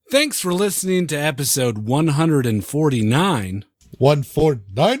Thanks for listening to episode 149.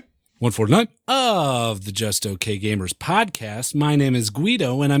 149 of the Just Okay Gamers podcast. My name is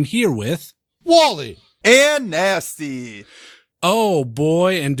Guido, and I'm here with Wally and Nasty. Oh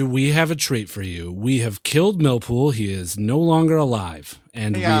boy, and do we have a treat for you. We have killed Millpool. He is no longer alive.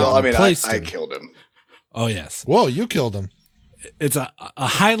 And I killed him. Oh, yes. Whoa, you killed him. It's a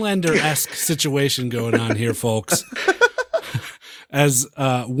Highlander-esque situation going on here, folks. As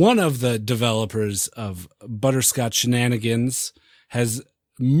one of the developers of Butterscotch Shenanigans has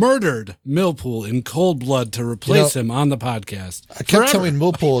murdered Millpool in cold blood to replace him on the podcast. I kept telling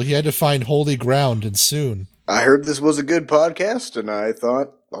Millpool he had to find holy ground and soon. I heard this was a good podcast, and I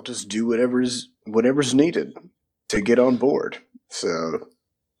thought I'll just do whatever's needed to get on board. So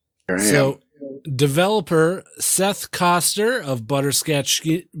here I am. Developer Seth Coster of Butterscotch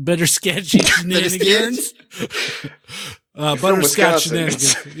Shenanigans. Butterscotch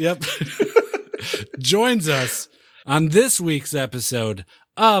Shenanigans. Yep. Joins us on this week's episode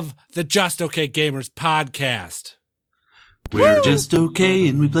of the Just Okay Gamers podcast. We're just okay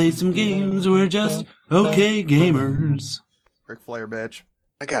and we play some games. We're just okay gamers. Ric Flair, bitch.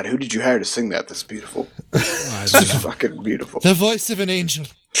 My God, who did you hire to sing that? That's beautiful. It's just fucking beautiful. The voice of an angel.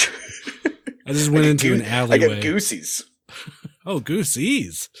 I just went into an alleyway. I got goosies. Oh,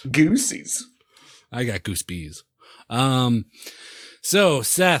 goosies. Goosies. I got goose bees. So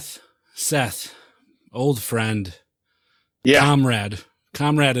Seth, old friend,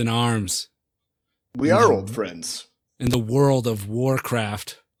 comrade in arms. We are old friends. In the world of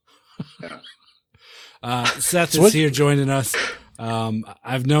Warcraft. Yeah. Seth is here joining us.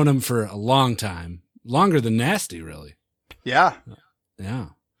 I've known him for a long time. Longer than Nasty, really. Yeah. Yeah.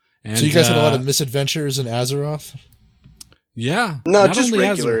 And, so you guys had a lot of misadventures in Azeroth? Yeah. No, just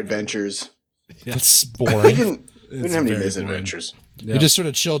regular adventures. Yeah. That's boring. We didn't have any misadventures. Yep. You just sort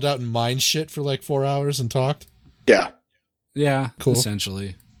of chilled out and mined shit for like 4 hours and talked? Yeah. Yeah, cool.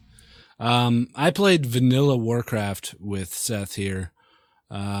 Essentially. I played vanilla Warcraft with Seth here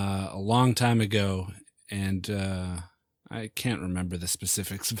a long time ago, and I can't remember the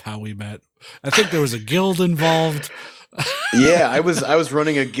specifics of how we met. I think there was a guild involved. Yeah, I was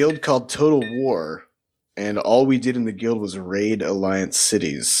running a guild called Total War, and all we did in the guild was raid Alliance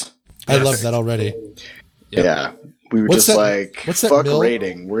cities. I love that already. Yep. Yeah, we were what's fuck mill?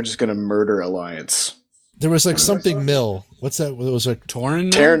 raiding. We're just gonna murder Alliance. There was like something mill. What's that? It was like Terran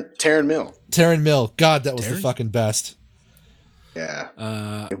Mill. Terran Mill. God, that was the fucking best. Yeah,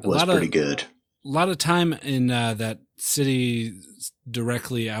 it was pretty good. A lot of time in that city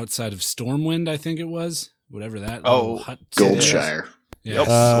directly outside of Stormwind, I think it was. Whatever that. Goldshire. Yeah,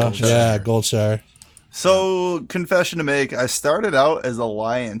 Goldshire. So, confession to make, I started out as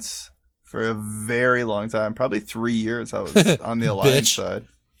Alliance for a very long time. Probably 3 years I was on the Alliance side.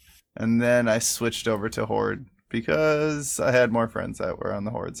 And then I switched over to Horde because I had more friends that were on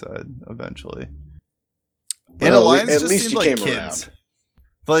the Horde side eventually. And Alliance at just least seemed you like came kids. around.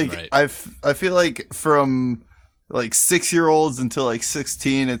 Like, right. I feel like from like 6-year-olds until like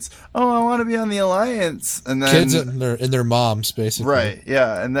 16, it's, I want to be on the Alliance. And then kids and their moms, basically. Right,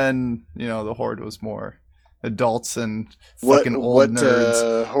 yeah. And then, the Horde was more adults and fucking old what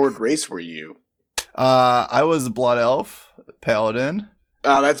nerds. Horde race were you? I was a Blood Elf, Paladin.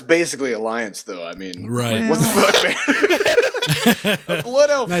 That's basically Alliance, though. I mean, Right. What the fuck, man? Blood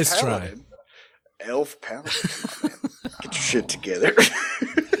Elf Nice Paladin. Elf Paladin. Come on, man. Get your shit together.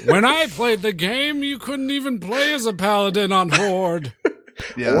 When I played the game, you couldn't even play as a paladin on Horde.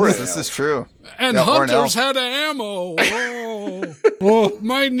 Yeah, this is true. And Yeah, or an hunters elf. had ammo. Oh,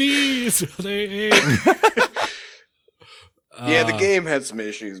 my knees. They ate. Yeah, the game had some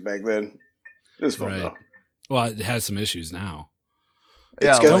issues back then. It was fun, Right. though. Well, it has some issues now.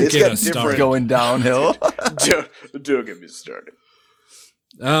 Yeah, don't it's get got us different. started. Going downhill. Don't get me started.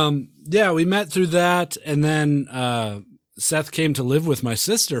 Yeah, we met through that, and then Seth came to live with my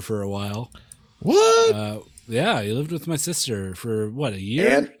sister for a while. What? Yeah, he lived with my sister for what, a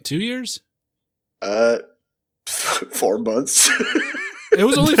year? And- 2 years? 4 months. It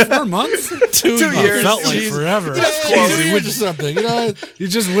was only 4 months. 2 It years. felt like Jeez. forever. He would something. He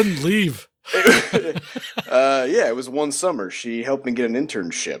just wouldn't leave. Yeah, it was one summer. She helped me get an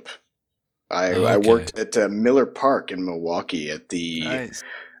internship. I worked at Miller Park in Milwaukee at the. Nice.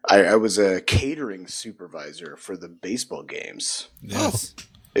 I was a catering supervisor for the baseball games. Yes.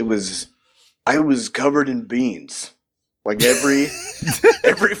 I was covered in beans. Like every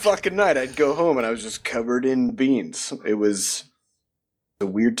fucking night, I'd go home and I was just covered in beans. It was a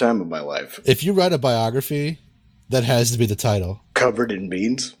weird time of my life. If you write a biography, that has to be the title. Covered in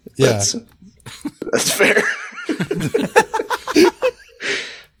beans. Yeah. That's fair.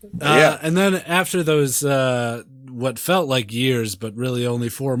 Yeah. And then after those, what felt like years, but really only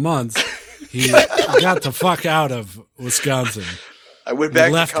 4 months, he got the fuck out of Wisconsin. I went back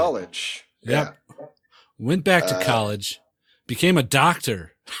to left it. college. Yep. Went back to college, became a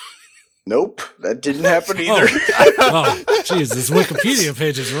doctor. Nope, that didn't happen either. Oh, jeez, this Wikipedia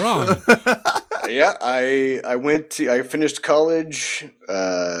page is wrong. Yeah, I finished college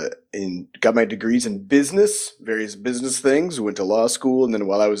and got my degrees in business, various business things, went to law school, and then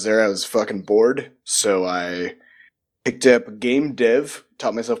while I was there I was fucking bored. So I picked up game dev,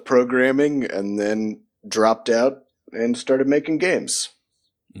 taught myself programming, and then dropped out and started making games.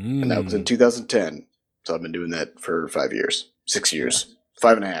 And that was in 2010. So I've been doing that for 5 years. 6 years.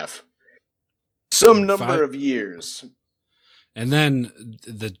 5.5. Some number of years. And then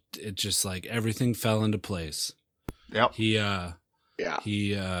it just like everything fell into place. Yep. He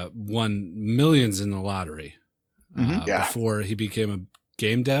won millions in the lottery before he became a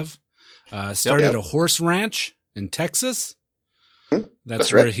game dev. Started a horse ranch in Texas.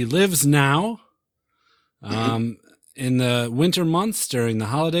 That's where he lives now. In the winter months during the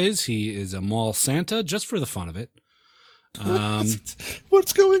holidays, he is a mall Santa just for the fun of it.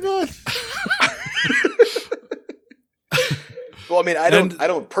 What's going on? Well, I mean, I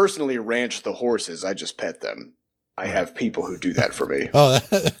don't personally ranch the horses. I just pet them. I have people who do that for me. Oh,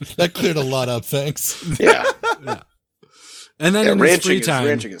 that cleared a lot up. Thanks. Yeah. And then in his free time,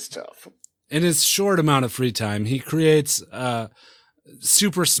 ranching is tough. In his short amount of free time, he creates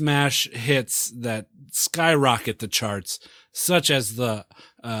Super Smash hits that skyrocket the charts, such as the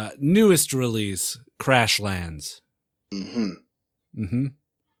newest release, Crashlands.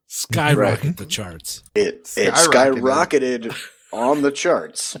 Skyrocket the charts. It skyrocketed on the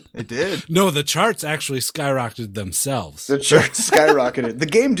charts. It did. No, the charts actually skyrocketed themselves. The charts skyrocketed. The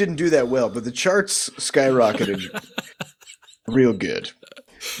game didn't do that well, but the charts skyrocketed real good.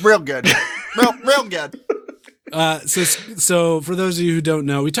 Real good. Real good. So for those of you who don't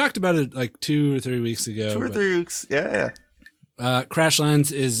know, we talked about it like 2 or 3 weeks ago. 2 or 3 weeks. Yeah.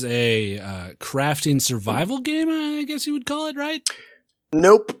 Crashlands is a crafting survival game, I guess you would call it, right?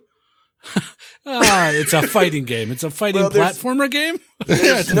 Nope. It's a fighting game. It's a fighting platformer game.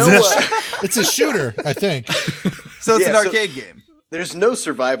 It's a shooter, I think. So it's an arcade game. There's no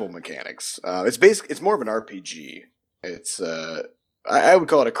survival mechanics. It's more of an RPG. It's I would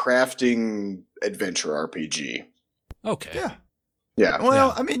call it a crafting adventure RPG. Okay. Yeah.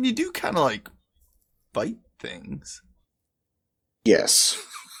 Well, I mean, you do kind of like fight things Yes.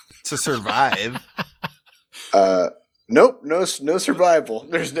 to survive. Nope. No survival.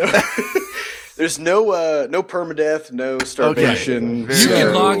 There's no. There's no permadeath, no starvation.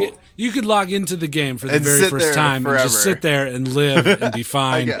 Okay. You could log into the game for the And very sit first there time and just forever. sit there and live and be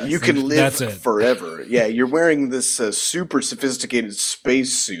fine. guess. You can live That's it. forever. Yeah, you're wearing this super sophisticated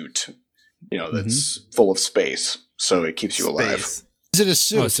space suit, that's full of space, so it keeps you alive. Space. Is it a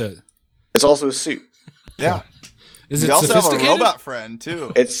suit? Oh, so It's also a suit. Yeah. is You it also have a sophisticated? robot friend,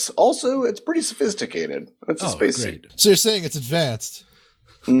 too. It's pretty sophisticated. It's a space great. suit. So you're saying it's advanced?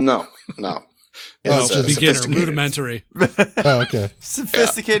 No. Oh, It's just Beginner, sophisticated. rudimentary. Oh, okay.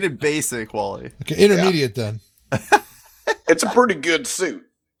 Sophisticated basic quality. Okay, intermediate then. It's a pretty good suit,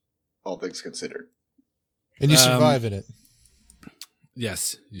 all things considered. And you survive in it.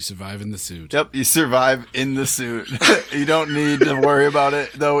 Yes, you survive in the suit. Yep, you survive in the suit. You don't need to worry about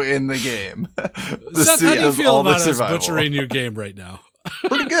it, though, in the game. The Seth, suit how do you does feel all the about us survival. butchering your game right now?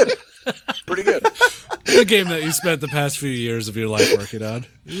 Pretty good. Pretty good. The game that you spent the past few years of your life working on.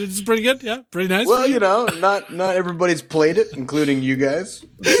 It's pretty good, yeah, pretty nice. Well, not everybody's played it, including you guys.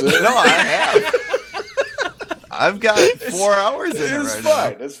 So, No, I have. I've got 4 hours in it it's right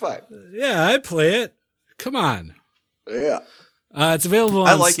fine. now. It's fine. Yeah, I play it. Come on. Yeah. It's available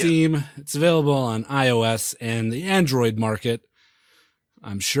I on like it. Steam. It's available on iOS and the Android market.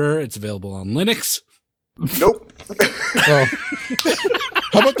 I'm sure it's available on Linux. Nope. Oh.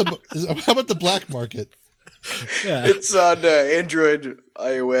 How about the black market? Yeah. It's on Android,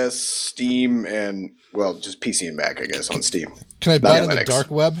 iOS, Steam, and just PC and Mac, I guess, on Steam. Can I buy it on the Linux.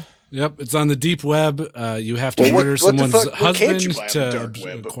 dark web? Yep, it's on the deep web. You have to Well, murder what the someone's fuck- what can't you husband buy on the to dark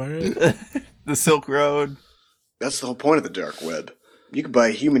web? acquire it. The Silk Road. That's the whole point of the dark web. You can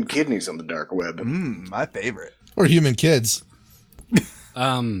buy human kidneys on the dark web. My favorite. Or human kids?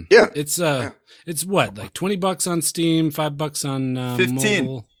 Yeah. It's what, like $20 on Steam, $5 on 15.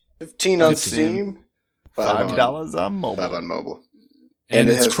 mobile. 15 on 15. Steam, $5 $5 on mobile. 5 on mobile. And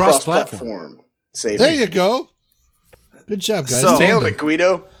it it's has cross-platform. cross-platform. Save There me. you go. Good job, guys. So- Nailed it,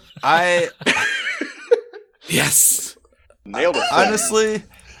 Guido. Yes. Nailed it. Honestly,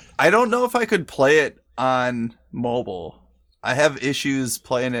 I don't know if I could play it on mobile. I have issues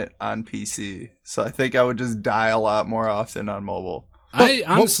playing it on PC, so I think I would just die a lot more often on mobile. I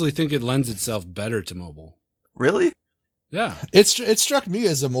honestly think it lends itself better to mobile. Really? Yeah. It struck me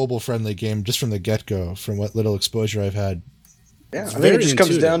as a mobile-friendly game just from the get-go, from what little exposure I've had. Yeah, It's I think it very just comes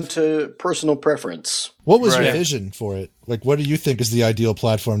intuitive. down to personal preference. What was your Right. vision for it? Like, what do you think is the ideal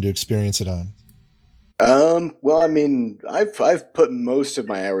platform to experience it on? Well, I mean, I've put most of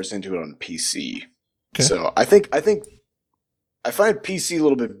my hours into it on PC. Okay. So I think I find PC a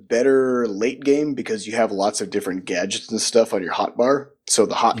little bit better late game because you have lots of different gadgets and stuff on your hotbar. So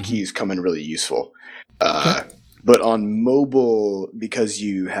the hotkeys come in really useful. But on mobile, because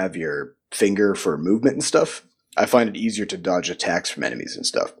you have your finger for movement and stuff, I find it easier to dodge attacks from enemies and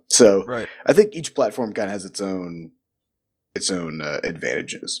stuff. So Right. I think each platform kind of has its own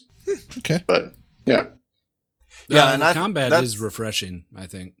advantages. Okay. But yeah. Yeah, and the I- combat that's- is refreshing, I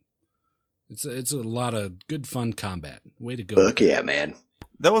think. It's a lot of good fun combat. Way to go. Fuck yeah, man.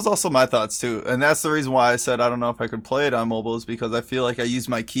 That was also my thoughts too, and that's the reason why I said I don't know if I could play it on mobile, is because I feel like I use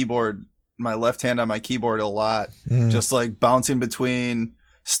my keyboard, my left hand on my keyboard a lot, just like bouncing between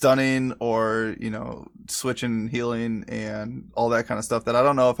stunning or switching, healing, and all that kind of stuff. That I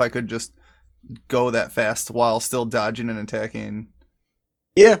don't know if I could just go that fast while still dodging and attacking.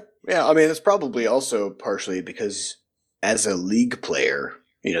 Yeah. I mean, it's probably also partially because as a League player,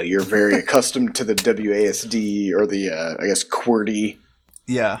 you're very accustomed to the WASD or the, I guess, QWERTY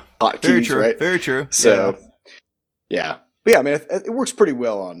Yeah, hotkeys, very true. right? Very true. So, yeah. But yeah, I mean, it works pretty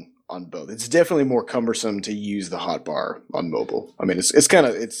well on both. It's definitely more cumbersome to use the hotbar on mobile. I mean,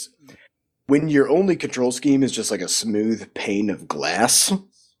 it's when your only control scheme is just like a smooth pane of glass.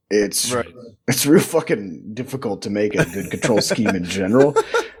 It's Right. It's real fucking difficult to make a good control scheme in general.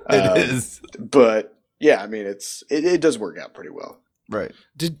 It is. But yeah, I mean, it does work out pretty well. Right.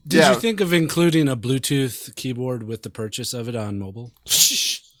 Did Yeah. you think of including a Bluetooth keyboard with the purchase of it on mobile?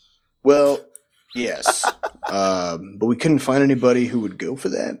 Well, yes, but we couldn't find anybody who would go for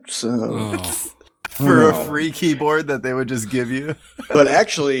that. So, Oh, For a No. free keyboard that they would just give you. but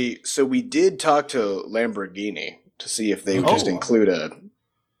actually, so we did talk to Lamborghini to see if they would just Oh. include a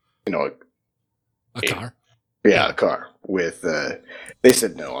a car. a car with. They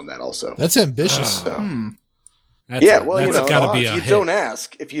said no on that also. That's ambitious. So, That's yeah, well, that's gotta be a if you hit.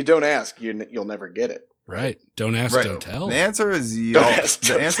 don't ask, you'll never get it. Right. Don't ask, Right. don't tell. The answer is Don't ask, the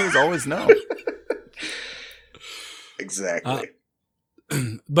don't answer is always no. Exactly.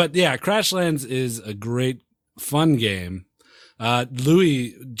 But yeah, Crashlands is a great, fun game.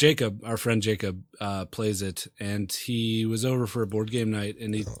 Jacob, our friend Jacob, plays it, and he was over for a board game night,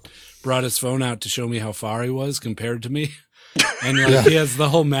 and he brought his phone out to show me how far he was compared to me. And like he has the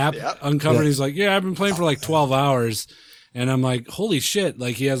whole map Yep. uncovered. He's like, yeah, I've been playing for like 12 hours. And I'm like, holy shit.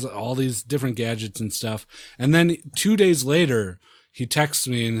 Like he has all these different gadgets and stuff. And then 2 days later, he texts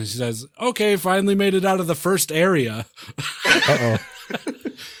me and he says, okay, finally made it out of the first area. Uh-oh.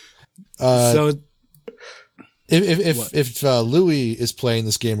 So If Louis is playing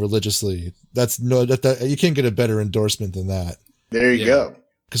this game religiously, that you can't get a better endorsement than that. There you Yeah. go.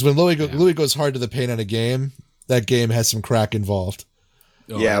 Because when Louis goes hard to the paint on a game, that game has some crack involved.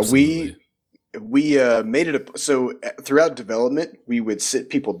 oh, Yeah, absolutely. we made it so throughout development we would sit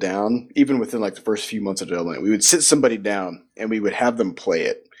people down, even within like the first few months of development. We would sit somebody down and we would have them play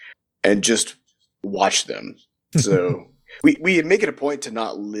it and just watch them. So we make it a point to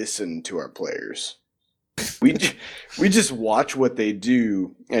not listen to our players. We just watch what they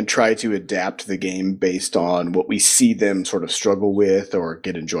do and try to adapt the game based on what we see them sort of struggle with or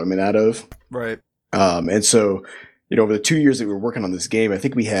get enjoyment out of. Right. And so, over the 2 years that we were working on this game, I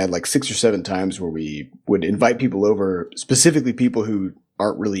think we had like 6 or 7 times where we would invite people over, specifically people who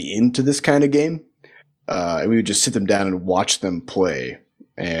aren't really into this kind of game. And we would just sit them down and watch them play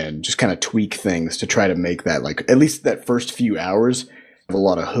and just kind of tweak things to try to make that, like, at least that first few hours have a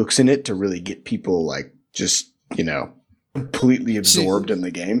lot of hooks in it to really get people like just, completely absorbed in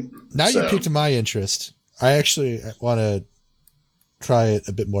the game. Now you So- piqued my interest. I actually want to try it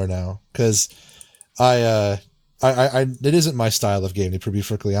a bit more now because I it isn't my style of game, to be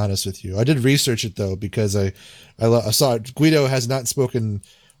perfectly honest with you. I did research it though because I saw it. Guido has not spoken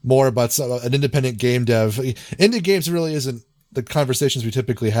more about an independent game dev. Indie games really isn't the conversations we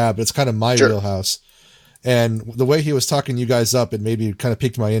typically have, but it's kind of my Sure. wheelhouse. And the way he was talking you guys up, it maybe kind of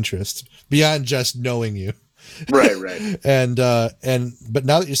piqued my interest beyond just knowing you. Right. But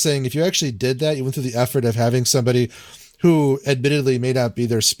now that you're saying if you actually did that, you went through the effort of having somebody who admittedly may not be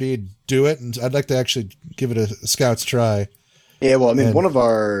their speed do it, and I'd like to actually give it a scout's try. Yeah, well, I mean, And- one of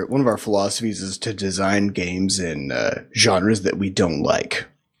our philosophies is to design games in genres that we don't like.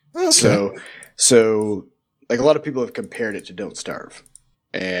 Okay. So like a lot of people have compared it to Don't Starve,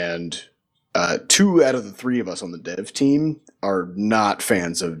 and 2 out of the 3 of us on the dev team are not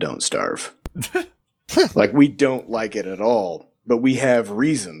fans of Don't Starve. Like, we don't like it at all, but we have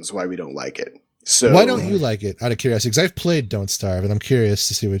reasons why we don't like it. So why don't you like it? Out of curiosity, because I've played Don't Starve, and I'm curious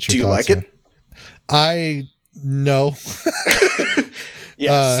to see what your thoughts do you like are. No.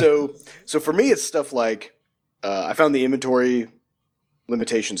 Yeah. So for me, it's stuff like I found the inventory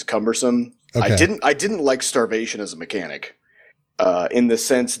limitations cumbersome. Okay. I didn't like starvation as a mechanic. In the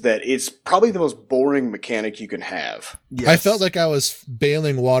sense that it's probably the most boring mechanic you can have. Yes. I felt like I was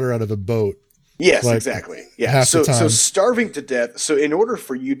bailing water out of a boat. Yes, like, exactly. Yeah. half the So time. starving to death. So in order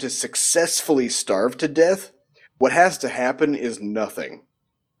for you to successfully starve to death, what has to happen is nothing,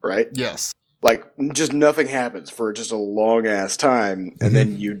 right? Yes. Like just nothing happens for just a long ass time, and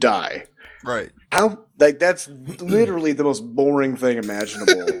then you die. Right. How like that's literally the most boring thing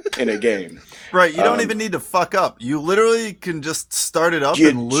imaginable in a game. Right. You don't even need to fuck up. You literally can just start it up You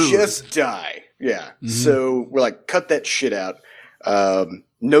and lose. just die. Yeah. So we're like, cut that shit out.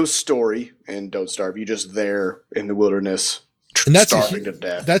 No story and Don't Starve. You just there in the wilderness, And that's starving to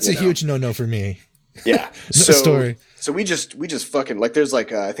death. That's a you know? huge no for me. Yeah. No story. So we just fucking like there's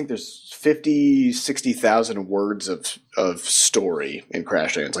like I think there's 60,000 words of story in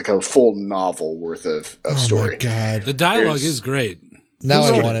Crashlands, like a full novel worth of Oh story. my god! The dialogue There's- is great. Now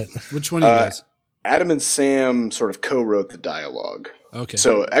Who's I on want it. Which one of you guys? Adam and Sam sort of co-wrote the dialogue. Okay.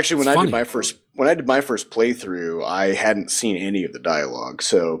 So actually, when It's I funny. did my first playthrough, I hadn't seen any of the dialogue.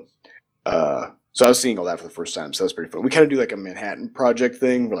 So I was seeing all that for the first time. So that was pretty fun. We kind of do like a Manhattan Project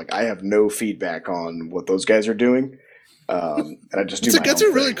thing, where like I have no feedback on what those guys are doing, and I just do. That's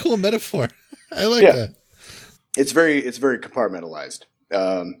a really thing. cool metaphor. I like Yeah. that. It's very compartmentalized.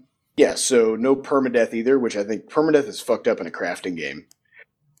 Yeah, so no permadeath either, which I think permadeath is fucked up in a crafting game.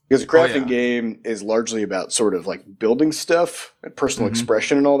 Because a crafting game is largely about sort of like building stuff and personal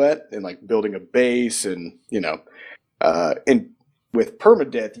expression and all that, and like building a base and, and with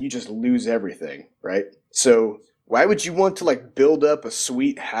permadeath, you just lose everything, right? So why would you want to like build up a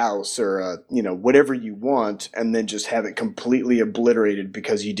sweet house or, whatever you want and then just have it completely obliterated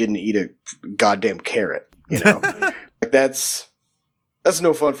because you didn't eat a goddamn carrot, Like that's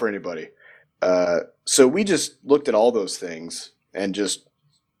no fun for anybody. So we just looked at all those things and just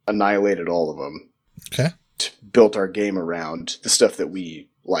annihilated all of them. Okay. Built our game around the stuff that we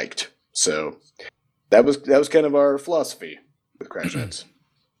liked. So that was kind of our philosophy with Crashlands.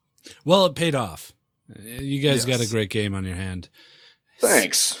 Well, it paid off. You guys got a Yes. great game on your hand.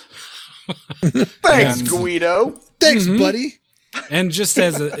 Thanks. Thanks, Guido. Thanks, buddy. And just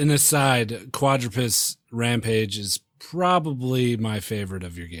as an aside, Quadrupus Rampage is probably my favorite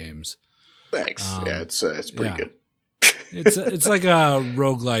of your games. Thanks. Yeah, it's pretty yeah. good. It's like a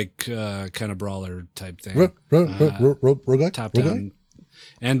roguelike kind of brawler type thing. Roguelike? Top Roguelike? down.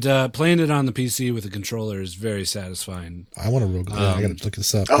 And playing it on the PC with a controller is very satisfying. I want a roguelike. I gotta look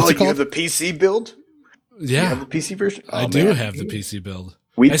this up. Oh, What's it you have called? the PC build? You Yeah, have the PC version? I Oh, do man. have the PC build.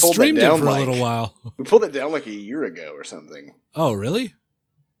 We I pulled streamed that it down for a like, little while. We pulled it down like a year ago or something. Oh, really?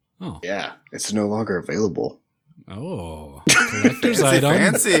 Oh, Yeah, it's no longer available. oh, collector's Fancy, item.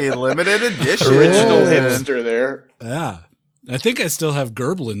 fancy, limited edition. Original Oh. hipster there. Yeah. I think I still have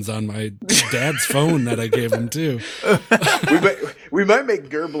Gerblins on my dad's phone that I gave him too. We might make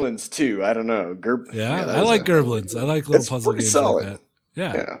Gerblins too. I don't know. Yeah, that I was like a- Gerblins. I like little That's puzzle pretty games solid. like that.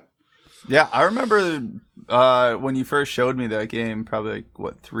 Yeah. Yeah. Yeah, I remember when you first showed me that game, probably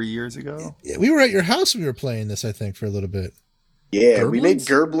 3 years ago. Yeah, we were at your house when we were playing this, I think, for a little bit. Yeah, we made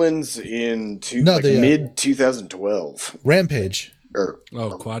Gerblins? Gerblins in the, mid 2012 Rampage. or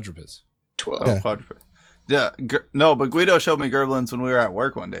Oh, Quadrupus. 12. Yeah. Quadruped. Yeah, no, but Guido showed me Gerblins when we were at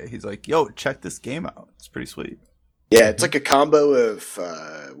work one day. He's like, "Yo, check this game out. It's pretty sweet." Yeah, it's like a combo of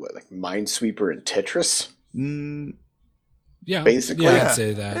like Minesweeper and Tetris. Mm, Yeah. Basically. Yeah, Yeah. I'd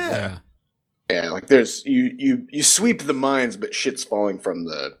say that. Yeah. Yeah. Yeah, like there's you sweep the mines, but shit's falling from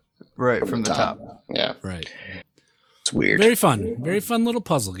the right from the top. Yeah, Right. it's weird. Very fun. Very fun little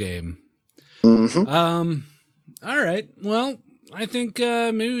puzzle game. Mhm. All right. Well, I think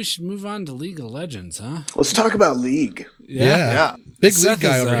maybe we should move on to League of Legends, huh? Let's talk about League. Yeah. Big Seth league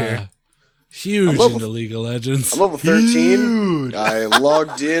guy is, over here. Huge I'm level- into League of Legends. I'm level 13. Huge. I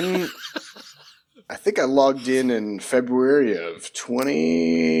logged in. I think I logged in February of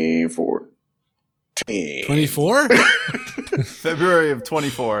 2014. 24? February of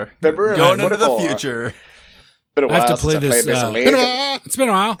 24. February Going of into the 24. future. Been a I have while to play since I this, played uh, League. It's been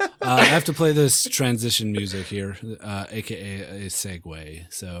a while. I have to play this transition music here, aka a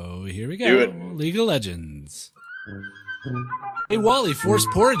segue. So here we go. Do it. League of Legends. Hey, Wally, Force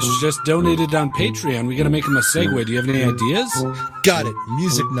Porridge just donated on Patreon. We got to make him a segue. Do you have any ideas? Got it.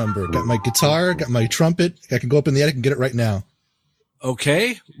 Music number. Got my guitar, got my trumpet. I can go up in the attic and get it right now.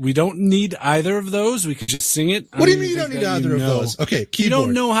 Okay. We don't need either of those. We could just sing it. What do you mean you don't need either of those? Okay, keyboard. You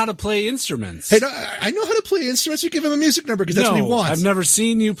don't know how to play instruments. Hey, no, I know how to play instruments. You give him a music number because that's what he wants. I've never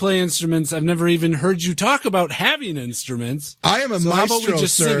seen you play instruments. I've never even heard you talk about having instruments. I am a maestro, how about we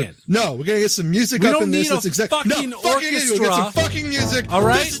just sir. sing it? No, we're gonna get some music up in this. That's exactly. No, fucking orchestra. Get some fucking music. All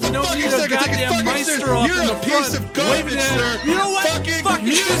right, we don't need a goddamn maestro up in the front. You're a piece of garbage, sir. You know what? Fucking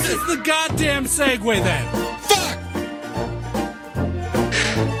use the goddamn segue then. Fuck.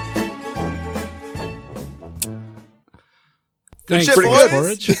 Thanks, Pretty Force good.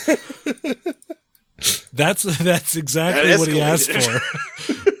 Porridge. That's exactly what he asked for.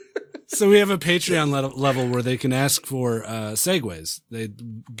 So we have a Patreon level where they can ask for segues.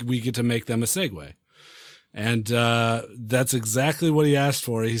 We get to make them a segue. And that's exactly what he asked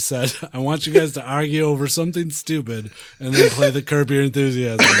for. He said, I want you guys to argue over something stupid and then play the Curb Your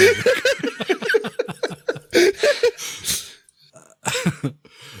Enthusiasm.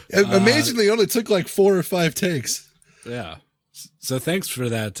 Amazingly, it only took like 4 or 5 takes. Yeah. So thanks for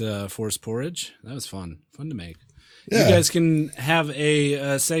that, Force Porridge. That was fun. Fun to make. Yeah. You guys can have a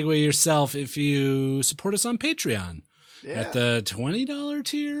segue yourself if you support us on Patreon at the $20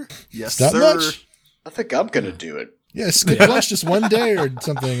 tier. Yes, That sir. much? I think I'm gonna do it. Yeah, skip lunch just one day or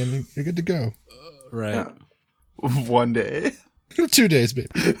something, and you're good to go. Right. Yeah. One day. 2 days, baby.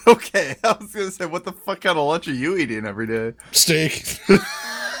 Okay, I was gonna say, what the fuck kind of lunch are you eating every day? Steak.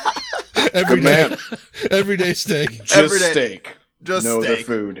 Every day. Man. Every day steak. Just Every day. steak. Just No other steak.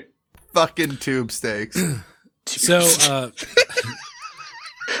 food. Fucking tube steaks. So,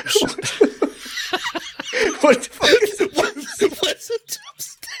 What the fuck is it? What's a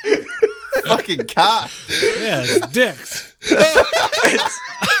toast? Fucking cock. yeah, it's dicks.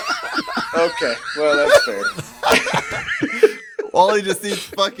 Okay, well that's fair. Wally just eats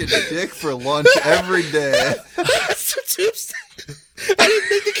fucking dick for lunch every day. What's a tube steak? I didn't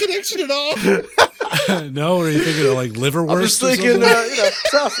make the connection at all. No, or are you thinking of like I'm liverwurst just or thinking, something?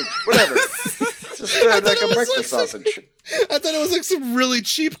 sausage, whatever. Just like a breakfast sausage. I thought it was like some really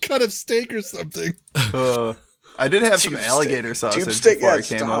cheap cut of steak or something. I did have some Tube alligator steak. sausage Tube steak, before yeah, I it's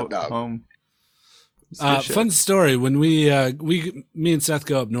came just a hot out dog. home. It's good shit. Fun story. When me and Seth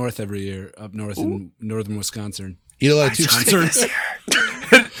go up north every year, up north in northern Wisconsin. Eat a lot of tube steak.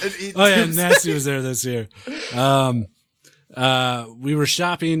 Concerts. Oh yeah, Nasty was there this year. We were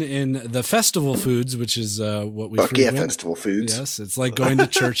shopping in the Festival Foods, which is what we Fuck yeah, frequent. Festival Foods. Yes, it's like going to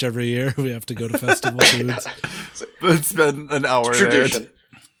church every year. We have to go to Festival Foods. It's been an hour there. Tradition.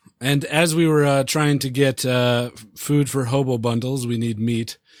 And as we were trying to get food for hobo bundles, we need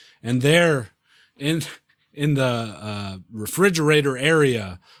meat. And there, in the refrigerator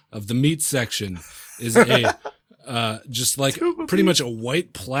area of the meat section, is a just like pretty much a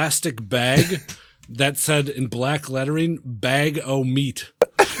white plastic bag that said in black lettering, "Bag o' meat."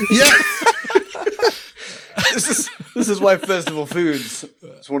 Yeah. This is why Festival Foods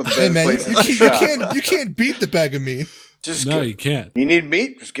is one of the Hey best man, places to shop. you can't beat the bag of meat. Just No, get- you can't. you need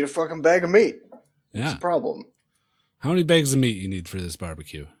meat? Just get a fucking bag of meat. What's Yeah. the problem? How many bags of meat you need for this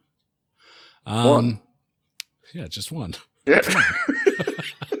barbecue? One. Yeah, just one. Yeah.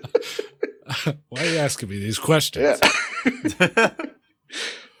 Why are you asking me these questions?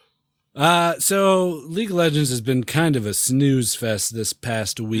 Yeah. So League of Legends has been kind of a snooze fest this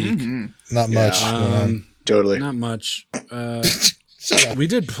past week. Not Yeah. much. Totally. Not much. Shut up. We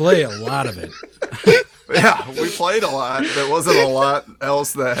did play a lot of it. Yeah, we played a lot. There wasn't a lot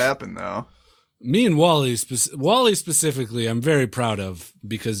else that happened though. Me and Wally specifically, I'm very proud of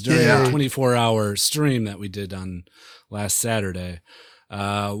because during Yeah. the 24-hour stream that we did on last Saturday,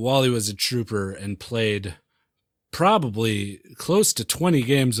 Wally was a trooper and played probably close to 20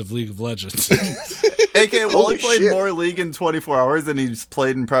 games of League of Legends. AK Holy Wally played shit. more League in 24 hours than he's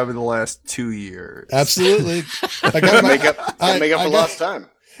played in probably the last 2 years. Absolutely. I got Make up for lost time.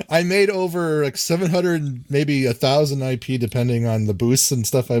 I made over like 700, maybe 1,000 IP, depending on the boosts and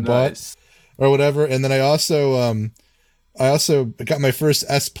stuff I bought Nice. or whatever. And then I also got my first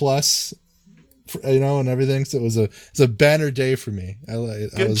S plus, and everything. So it's a banner day for me. I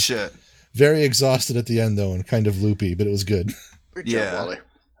Good was shit. very exhausted at the end though, and kind of loopy, but it was good. Good Yeah. job, Wally.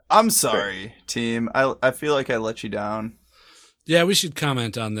 I'm sorry, team. I feel like I let you down. Yeah, we should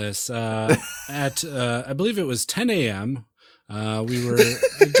comment on this. At I believe it was 10 a.m. We were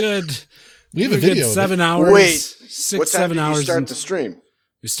a good. We have a good video. of it. 7 hours. Wait, 6, what time 7 did you hours. start the stream?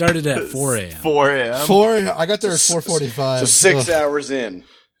 We started at 4 a.m. 4 a.m. I got there at 4:45. So 6 Ugh. hours in.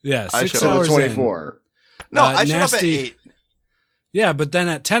 Yeah, I 6 showed So hours the in. 24. No, I showed up at Nasty- 8. Yeah, but then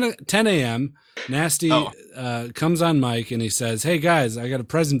at 10 a.m., Nasty comes on mic and he says, "Hey guys, I got a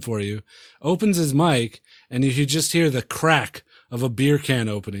present for you." Opens his mic and you just hear the crack of a beer can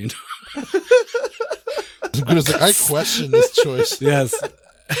opening. Guido's like, I question this choice. Yes.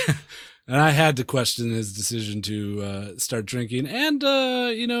 And I had to question his decision to start drinking. And,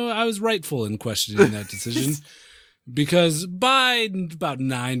 I was rightful in questioning that decision because by about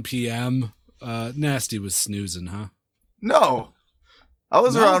 9 p.m., Nasty was snoozing, huh? No. I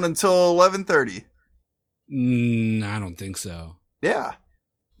was No? around until 11:30. I don't think so. Yeah.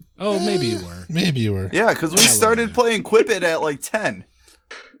 Oh, maybe you were. Maybe you were. Yeah, because we I started love playing Quip It at like 10.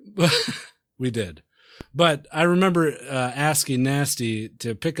 We did. But I remember asking Nasty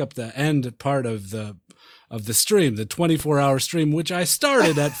to pick up the end part of the stream, the 24-hour stream, which I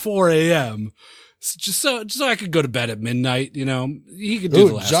started at 4 a.m. Just so I could go to bed at midnight. He could do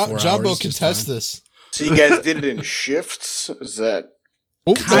the Ooh, last 4 hours. Jumbo can just test fine. this. So you guys did it in shifts? Is that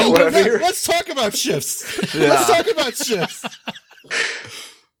Oh, Kind no, of. let's talk about shifts. Yeah. Let's talk about shifts.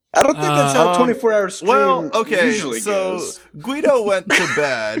 I don't think that's how 24-hour stream Well, okay, usually so goes. Guido went to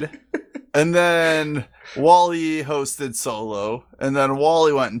bed, and then Wally hosted solo, and then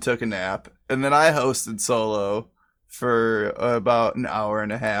Wally went and took a nap, and then I hosted solo for about an hour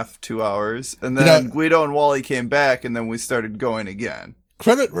and a half, 2 hours, and then Guido and Wally came back, and then we started going again.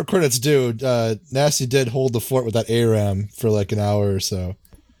 Credit where credit's due. Nasty did hold the fort with that ARAM for like an hour or so.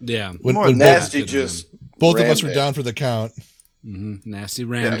 Yeah. When More both, Nasty both- just both of rammed us were it. down for the count. Nasty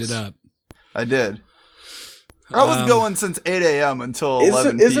rammed Yes. it up. I did. I was going since 8 a.m. until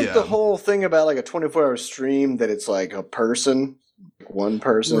 11 p.m. Isn't the whole thing about like a 24-hour stream that it's like a person, one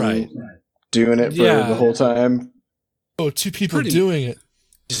person Right. doing it for Yeah. the whole time? Oh, two people Pretty- doing it.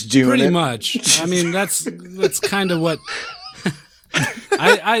 Just doing Pretty it? much. I mean, that's kind of what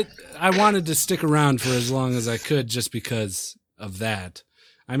I wanted to stick around for as long as I could just because of that.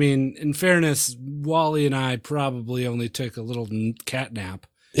 I mean, in fairness, Wally and I probably only took a little cat nap.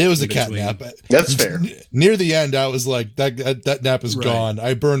 It was a In cat between. nap. That's fair. Near the end, I was like, that nap is Right. gone.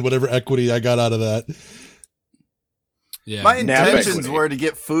 I burned whatever equity I got out of that. Yeah. My Nap intentions equity. were to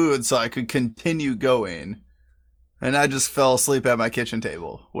get food so I could continue going. And I just fell asleep at my kitchen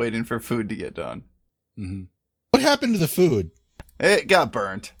table, waiting for food to get done. Mhm. What happened to the food? It got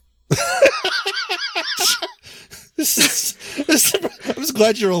burnt. I'm just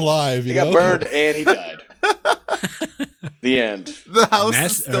glad you're alive. He You got know? burned and he died. The end. The house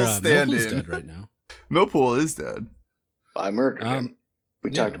Nas- is still Millpool's standing. dead right now. Millpool is dead. I murdered him.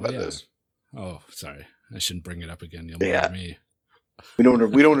 We yeah, talked about yeah. this. Oh, sorry. I shouldn't bring it up again. You'll Yeah. murder me. We don't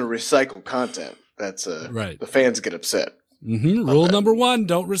want to recycle content. That's Right. the fans get upset. Rule number 1,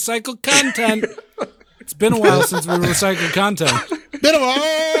 don't recycle content. It's been a while since we recycled content. Been a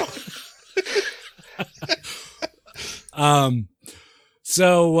while.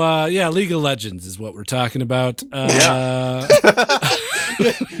 League of Legends is what we're talking about.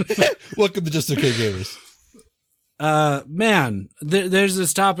 Welcome to Just Okay Gamers. There's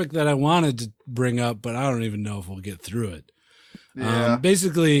this topic that I wanted to bring up, but I don't even know if we'll get through it. Yeah.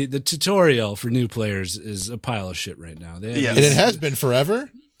 Basically, the tutorial for new players is a pile of shit right now. They have Yes. And it has been forever.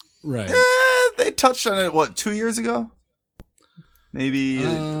 right. They touched on it, 2 years ago? Maybe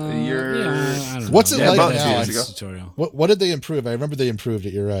a year. Yeah, I don't What's know. it They had like the now? advanced Years tutorial. What did they improve? I remember they improved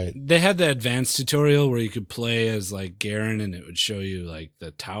it. You're right. They had the advanced tutorial where you could play as like Garen, and it would show you like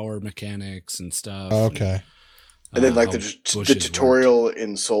the tower mechanics and stuff. Oh, okay. And then, like, how the bushes tutorial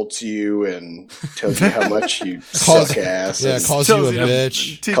insults you and tells you how much you Calls- suck ass. Yeah, and- calls you a Tells bitch.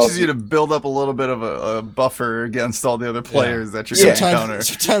 Teaches Calls you to build up a little bit of a buffer against all the other players that you're Yeah. going to encounter.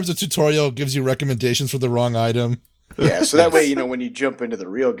 Sometimes the tutorial gives you recommendations for the wrong item. yeah, so that way, when you jump into the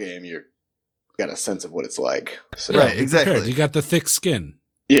real game, you've got a sense of what it's like. So, Right, You're exactly. prepared. You got the thick skin.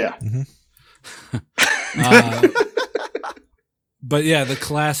 Yeah. Uh, but yeah, the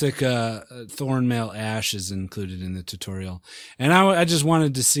classic Thornmail Ash is included in the tutorial, and I just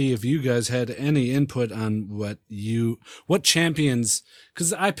wanted to see if you guys had any input on what champions,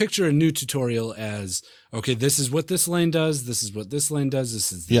 because I picture a new tutorial as, okay, this is what this lane does, this is what this lane does,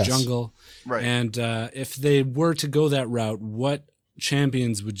 this is the Yes. jungle, Right. and if they were to go that route, what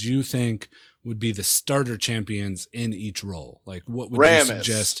champions would you think would be the starter champions in each role? Like, what would you Rammus.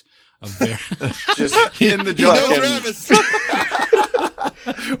 suggest? A very Just In the He knows jungle. Rammus.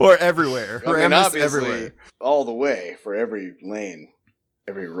 Or everywhere. I mean, Rammus obviously, everywhere. all the way for every lane,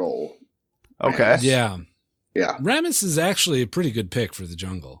 every role. Okay. yeah. Yeah, Rammus is actually a pretty good pick for the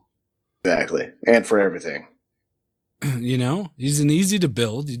jungle. exactly. And for everything. He's an easy to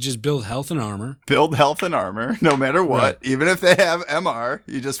build. You just build health and armor. Build health and armor, no matter what. Right. Even if they have MR,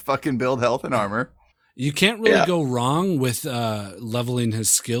 you just fucking build health and armor. you can't really go wrong with leveling his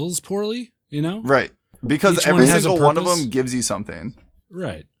skills poorly, you know? Right. Because Each one every has a single one of purpose. them gives you something.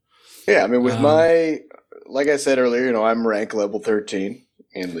 Right. Yeah, I mean, with like I said earlier, I'm rank level 13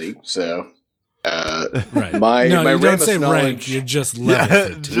 in League, so Right. my no, you don't Ramus say knowledge. rank, you're just level Yeah,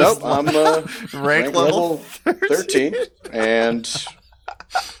 13. Nope, I'm Rank level 13, and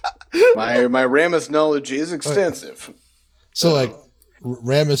my Ramus knowledge is extensive. So like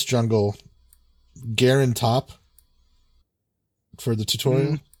Ramus jungle, Garen top for the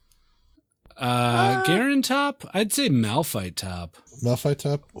tutorial. Garen top? I'd say Malphite top. Malphite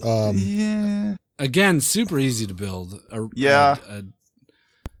top. Yeah. Again, super easy to build. Yeah.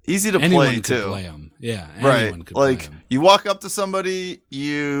 Easy to anyone play could too. play them. Yeah, Right. anyone could play Like 'em. you walk up to somebody,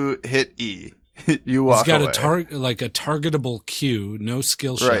 you hit E. You walk He's got away. a targetable Q, no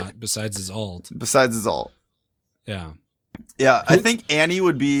skill Right. shot besides his ult. Besides his ult. Yeah. Yeah, I think Annie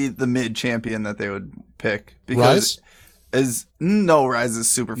would be the mid champion that they would pick because Rise is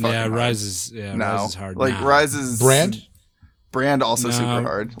super fucking hard. Rise is hard. Like now. Rise is Brand also No, super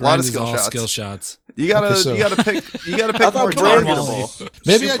hard. A Brand lot of is skill all shots. skill shots. You gotta Okay, you gotta pick I thought more Brand targetable.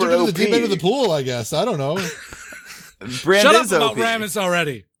 Maybe I Super do the deep OP. end of the pool. I guess I don't know. Brand Shut up is about OP. Ramus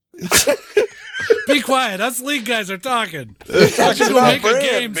already. Be quiet. Us league guys are talking. Talking Let's go about make a Brand,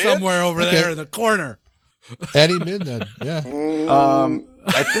 game bitch. somewhere over Okay. there in the corner. Annie mid then. Yeah.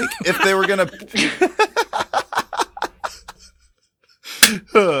 I think if they were gonna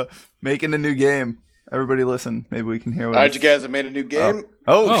making a new game, everybody listen. Maybe we can hear what. All right, you guys have made a new game.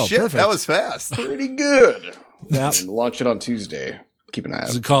 Oh, Oh, shit, perfect. that was fast. Pretty good. Yeah. And launch it on Tuesday. Keep an eye Is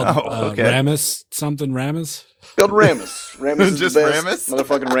out. it called okay. Ramus? Something Ramus? Called Ramus. Ramus is Just the best. Ramus?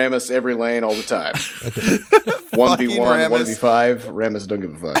 Motherfucking Ramus every lane all the time. Okay. 1v1, Ramus. 1v5. Ramus don't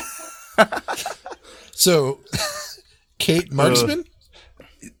give a fuck. So, Kate Marksman.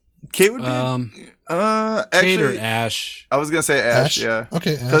 Kate would be. Kate or Actually, Ash? I was gonna say Ash. Yeah.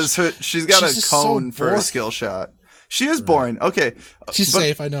 Okay. Ash. Because she's got She's a just so cone for a boring. skill shot. She is boring. Okay. She's but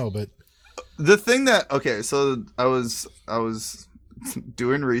safe. I know, but the thing that so I was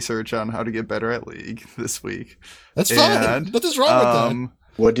doing research on how to get better at League this week. that's fine. And, Nothing's wrong with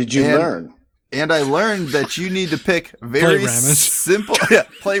that. What did you And- learn? And I learned that you need to pick very Ramus. simple. Yeah,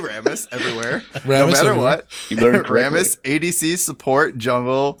 play Ramus everywhere, no Ramus matter everywhere. what. You learned correctly. Ramus, ADC, support,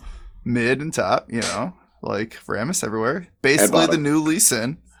 jungle, mid, and top. You know, like Ramus everywhere. Basically, the bottom. new Lee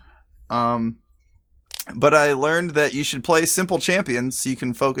Sin. But I learned that you should play simple champions so you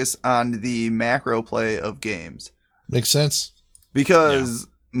can focus on the macro play of games. Makes sense. Because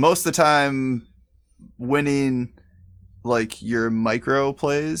most of the time, winning like your micro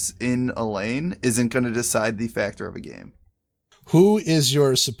plays in a lane isn't going to decide the factor of a game. Who is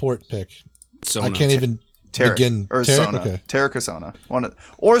your support pick? So I can't even Tarek, begin. or Tarek? Sona. Okay. Tarek or Sona.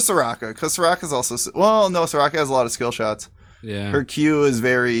 Or Soraka, because Soraka's also... Well, no, Soraka has a lot of skill shots. Yeah. Her Q is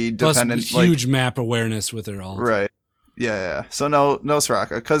very Plus dependent. huge map awareness with her ult. Right. Yeah. So no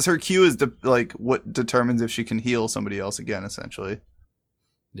Soraka, because her Q is what determines if she can heal somebody else again, essentially.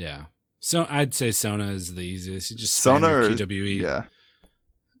 Yeah. So I'd say Sona is the easiest. You just spam Sona your or... QWE Yeah.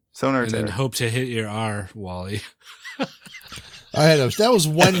 Sona or and then Tarek. hope to hit your R, Wally. That was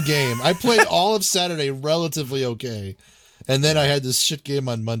one game. I played all of Saturday relatively okay, and then I had this shit game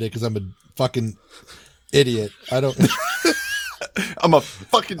on Monday because I'm a fucking idiot. I don't. I'm a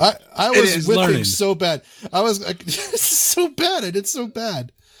fucking... I It was is with him learning. so bad. I was like, so bad. I did so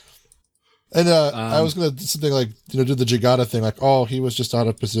bad. And I was gonna do something like do the Jagata thing, like, oh, he was just out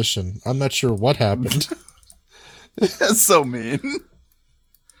of position. I'm not sure what happened. That's so mean.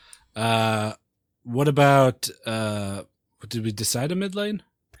 What about did we decide a mid lane?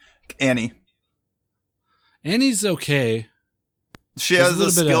 Annie. Annie's okay. She There's has a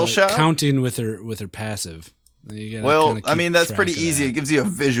little bit skill of shot. counting with her passive. You gotta Well, kinda I keep mean, that's track pretty of easy. that. It gives you a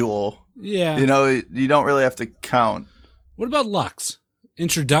visual. Yeah. You know, you don't really have to count. What about Lux?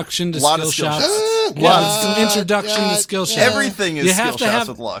 Introduction to Lot skill of skill shots. shots. Yeah, Lot of it's an introduction to skill shots. Everything is You skill have to shots have-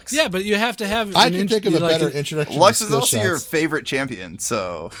 with Lux. Yeah, but you have to have. I an can think of a like better an- introduction. Lux to is skill also shots. your favorite champion,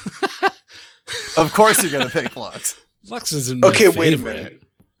 so of course you're gonna pick Lux. Lux isn't my Okay, wait a favorite.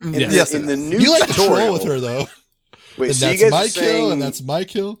 minute. Yes, in it the is. new You like to tutorial, troll with her though. Wait, And so you that's guys my are saying kill, and that's my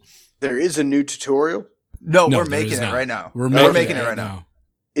kill. there is a new tutorial? No, No, we're there making is it not. right now. We're making it right now.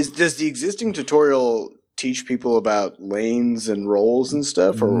 Does the existing tutorial teach people about lanes and roles and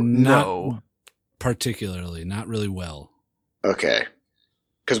stuff? Or No. Particularly, not really well. okay,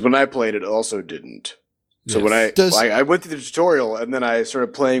 because when I played, it also didn't. So Yes. when I went through the tutorial and then I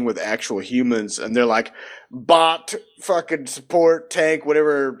started playing with actual humans, and they're like bot, fucking support, tank,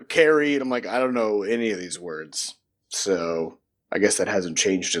 whatever, carry, and I'm like, I don't know any of these words. So I guess that hasn't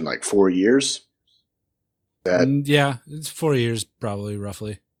changed in like 4 years. Yeah, it's 4 years, probably,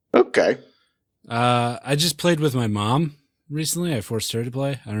 roughly. Okay. I just played with my mom recently. I forced her to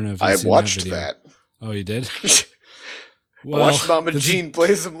play. I don't know if you've I've seen watched video. that. Oh, you did? I watched Mama the- Jean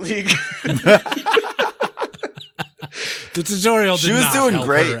play some League. The tutorial did She was not doing help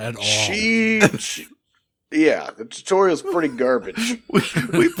great. her at all. Yeah, the tutorial's pretty garbage.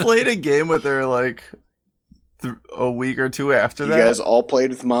 We played a game with her like a week or two after You that. guys all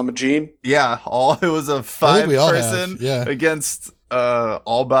played with Mama Jean? Yeah, it was a I think we all 5-person have, yeah. against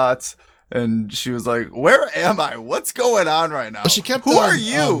all bots, and she was like, "Where am I? What's going on right now? She kept Who on, are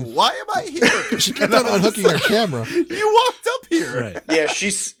you? Why am I here?" She kept on unhooking her camera. You walked up here. Right. Yeah, she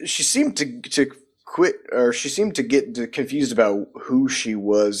seemed to quit, or she seemed to get confused about who she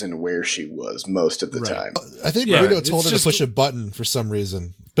was and where she was most of the Right. time. I think Yeah, Marito told it's her just- to push a button for some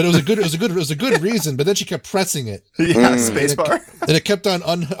reason, but it was a good reason. But then she kept pressing it, Yeah, spacebar and it kept on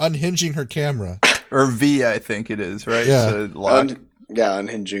unhinging her camera. or V, I think it is, right? Yeah. To lock.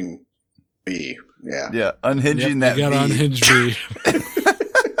 Unhinging B. Yeah. Yeah, unhinging that you got V. unhinged V.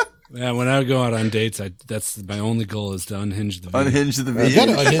 Yeah, when I go out on dates, that's my only goal is to unhinge the V. Unhinge the V. You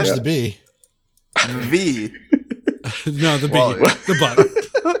gotta unhinge the B. V. No, the B, Wally. the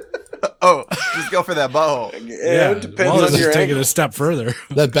butt. Oh, just go for that bow. Yeah, it depends Wallace on your is taking angle. a step further.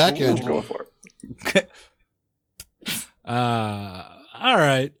 That back end. Go for it. All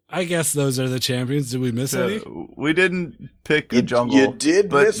right. I guess those are the champions. Did we miss any? We didn't pick a You- jungle. you did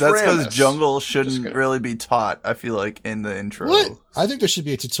but miss that's because Rammus. jungle Just shouldn't gonna- really be taught. I feel like in the intro. What? I think there should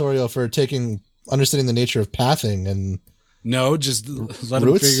be a tutorial for understanding the nature of pathing and No, just let them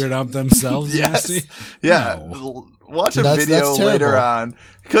Roots? figure it out themselves. Yes. Nasty. Yeah. No. Watch a That's video terrible. later on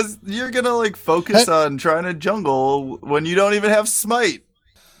because you're gonna like focus on trying to jungle when you don't even have smite.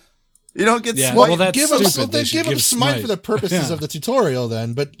 You don't get Yeah, smite. well, that's give them, stupid. They should give them give smite smite. for the purposes Yeah. of the tutorial,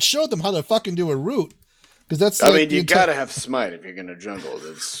 then, but show them how to fucking do a route. Because that's I like mean, the you entire- gotta have smite if you're gonna jungle.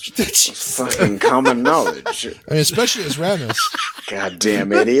 That's Jesus. fucking common knowledge. I mean, especially as Rammus.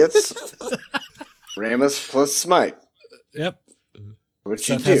 Goddamn idiots. Ramus plus smite. Yep. What you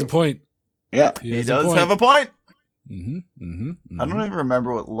Seth has a do? point. Yeah. he does have a point. Mm-hmm. I don't even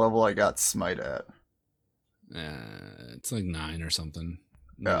remember what level I got smite at. It's like 9 or something.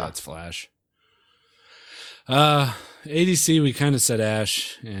 No, Yeah. that's Flash. ADC, we kind of said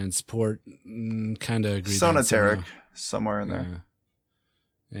Ash, and support kind of agreed. on Sonateric, Sona. somewhere in there.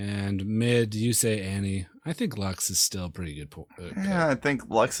 Yeah. And mid, you say Annie. I think Lux is still a pretty good. Yeah, I think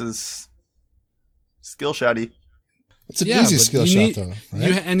Lux is skill shotty. It's an Yeah, easy but skill you shot, need- though.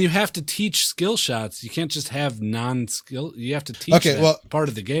 Right? And you have to teach skill shots. You can't just have non-skill. You have to teach Okay, that well- part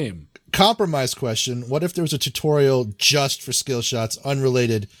of the game. Compromise question. What if there was a tutorial just for skill shots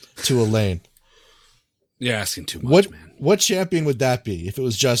unrelated to a lane? You're asking too much, man. What champion would that be if it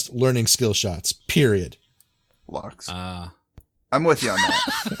was just learning skill shots? Period. Lux. Uh, I'm with you on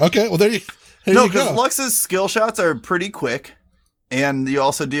that. Okay, well there you No, go. because Lux's skill shots are pretty quick, and you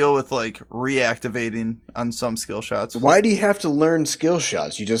also deal with like reactivating on some skill shots. Why do you have to learn skill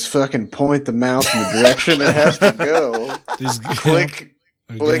shots? You just fucking point the mouse in the direction it has to go. these, Click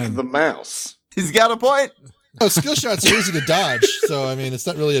again. the mouse. He's got a point. Oh, skill shots are easy to dodge, so I mean it's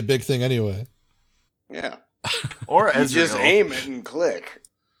not really a big thing anyway. Yeah. Or You Ezreal. just aim it and click.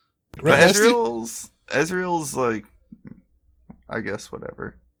 But Right, Nasty? Ezreal's like, I guess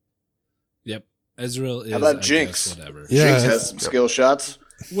whatever. Yep. Ezreal is. How about I Jinx? guess, whatever. Yeah, Jinx it's- has some skill shots.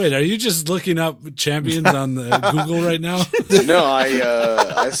 Wait, are you just looking up champions on the Google right now? No,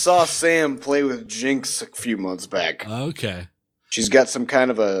 I saw Sam play with Jinx a few months back. Okay. She's got some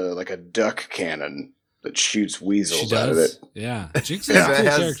kind of a duck cannon that shoots She weasels out of does. it. Yeah. Jinx is Yeah, a it cool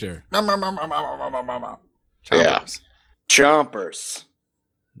has- character. Yeah. Chompers. Chompers.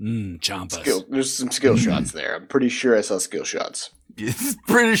 Chompus. There's some skill shots there. I'm pretty sure I saw skill shots.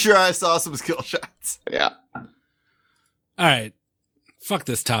 Pretty sure I saw some skill shots. Yeah. All right. Fuck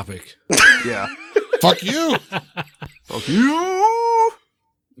this topic. Yeah. Fuck you. Fuck you.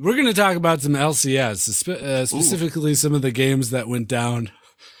 We're going to talk about some LCS, specifically some of the games that went down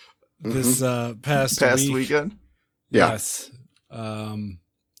this past week. weekend. Yeah. Yes.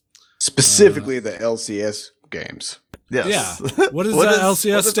 Specifically the LCS games. Yes. Yeah. What does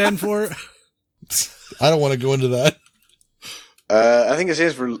LCS stand for? I don't want to go into that. I think it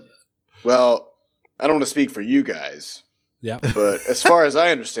stands for, well, I don't want to speak for you guys, Yeah. but as far as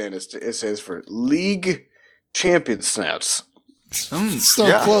I understand, it stands for League Champion Snaps. So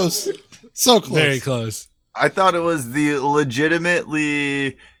yeah. close. So close. Very close. I thought it was the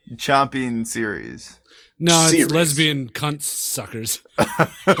legitimately chomping series. No, it's Series. lesbian cunt suckers.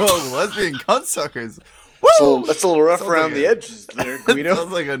 Oh, lesbian cunt suckers. So That's a little rough Sounds around like the a- edges there, That Guido.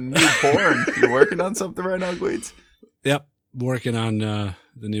 sounds like a new porn. You're working on something right now, Guido? Yep. Working on the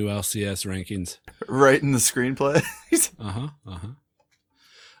new LCS rankings. Writing the screenplay.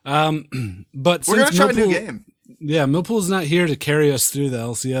 But We're gonna since try a new Millpool- game. Yeah, Millpool's not here to carry us through the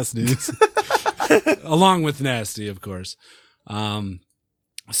LCS news, along with Nasty, of course.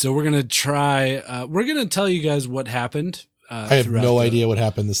 So we're gonna try. We're gonna tell you guys what happened. I have no idea what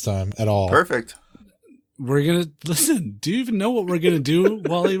happened this time at all. Perfect. We're gonna listen. Do you even know what we're gonna do,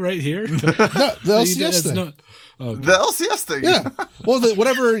 Wally? Right here. No, the LCS thing. Okay. The LCS thing. Yeah. Well,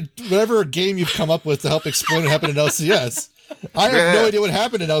 whatever game you've come up with to help explain what happened in LCS. I have no idea what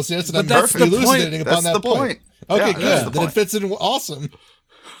happened in LCS, and But I'm that's the elucidating point. upon that point. Okay, Yeah, good. that's the Then it point. fits in awesome.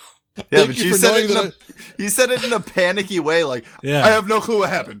 Yeah, Thank but you you for said knowing it in that you said it in a panicky way, like Yeah. I have no clue what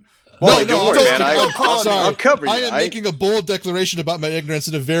happened. Well, don't worry, man. I'm sorry. I'll cover you. I am making a bold declaration about my ignorance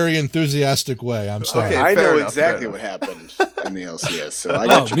in a very enthusiastic way. I'm sorry. Okay. I fair know enough, exactly fair what happened in the LCS, so I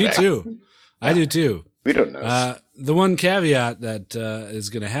got Oh, your me back. too. I do too. We don't know. The one caveat that is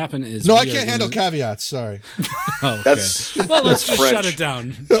going to happen is No, we I are can't handle gonna- caveats. Sorry. Oh, okay. That's Well, let's just French. shut it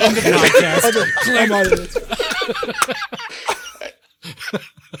down. End of podcast. I'm out of it.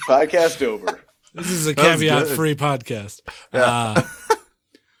 podcast over. This is a That was caveat-free podcast.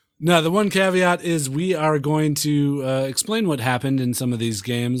 No, the one caveat is we are going to explain what happened in some of these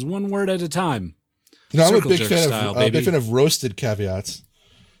games, one word at a time. You know, I'm a Circle big jerk fan style, of baby. roasted caviats.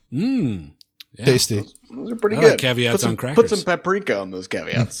 Yeah. Tasty. Those are pretty I like good. caveats put some, on crackers. Put some paprika on those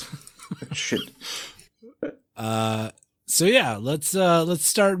caveats. Shit. So yeah, let's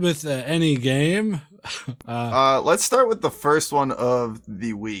start with any game. Let's start with the first one of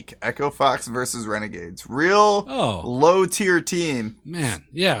the week: Echo Fox versus Renegades. Real Oh. low tier team. Man,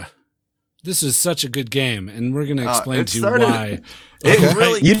 yeah. This is such a good game, and we're going to explain it to you started- why. It Okay.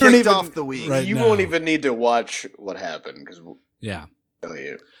 really You don't kicked even- off the week. Right. You now. won't even need to watch what happened because we'll Yeah. tell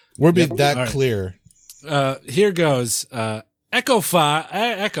you. We're being that All right. clear. Here goes. Echo.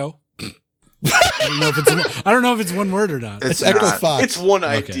 I don't know if it's one word or not. It's Echo not. Fox. It's one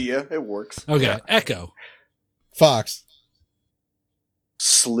Okay. idea. It works. Okay, Yeah. Echo. Fox.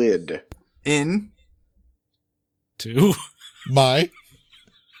 Slid. In 2. My.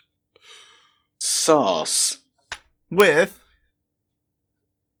 Sauce. with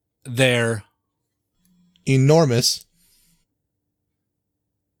There. Enormous.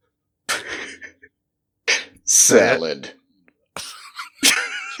 Salad.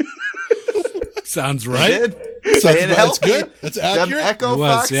 Sounds right. Did. Sounds Staying that's healthy. good. That's Them accurate. Echo It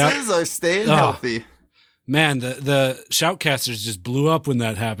was, Foxes yeah. are staying Oh. healthy. Man, the shoutcasters just blew up when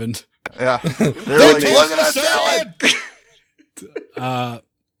that happened. Yeah. They're They like, taste look at the our salad. Uh,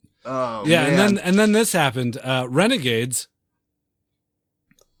 Oh, yeah, man. and then this happened. Renegades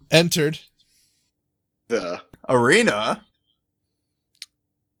Entered. The Arena.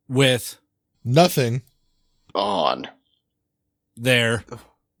 with Nothing. on. their.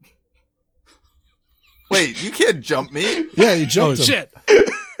 Wait, you can't jump me. Yeah, you Oh jumped him. shit!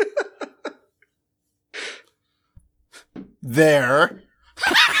 There.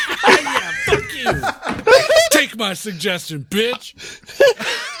 Yeah, fuck you. Take my suggestion, bitch.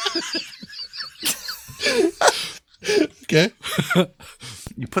 Okay.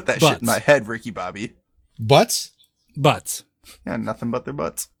 You put that Butts. shit in my head, Ricky Bobby. Butts. Butts. Yeah, nothing but their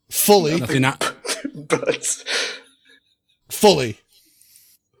butts. Fully. Nothing not. But Fully.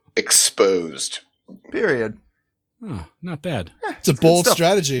 exposed. Period. Oh, not bad. It's a bold stuff.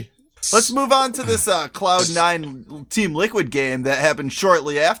 strategy. Let's move on to this Cloud9 Team Liquid game that happened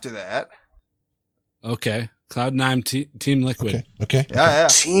shortly after that. Okay. Cloud9 Team Liquid. Okay. Yeah.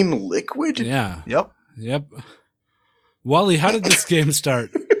 Team Liquid? Yeah. Yep. Yep. Wally, how did this game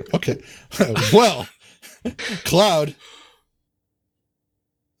start? Okay. Well, Cloud.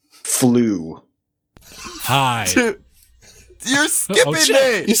 Flew. Hi. Dude, you're skipping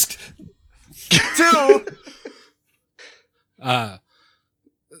shit. me. Two. Cloud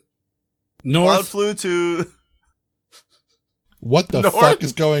North. flew to. What the North? fuck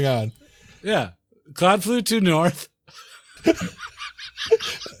is going on? Yeah. Cloud flew to north.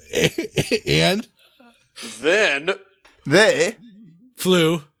 And Then They.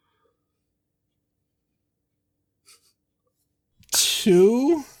 Flew.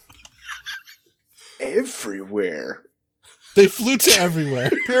 two. everywhere. They flew to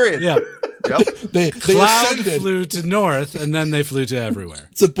everywhere. Period. Yeah. Yep. They Cloud ascended. flew to north, and then they flew to everywhere.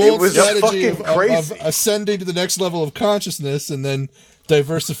 It's a bold was strategy fucking of crazy. ascending to the next level of consciousness and then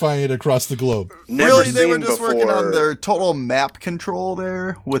diversifying it across the globe. Never Really, they were seen just before. working on their total map control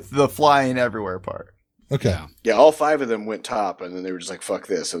there with the flying everywhere part. Okay. Yeah. Yeah, all 5 of them went top, and then they were just like, "Fuck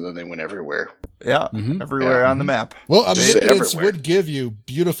this," and then they went everywhere. Yeah, Mhm. everywhere on the map. Well, Just omnipotence everywhere. would give you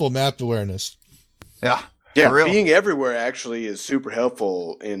beautiful map awareness. Yeah, Yeah, for real. being everywhere actually is super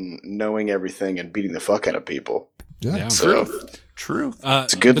helpful in knowing everything and beating the fuck out of people. Yeah. Yeah. So Truth.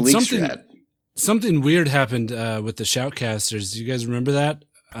 it's a good but leash for that. Something weird happened with the Shoutcasters. Do you guys remember that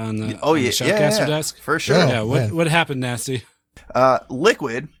on the, Oh on the yeah, Shoutcaster yeah, desk? for sure. Yeah. Yeah. man. What happened, Nasty?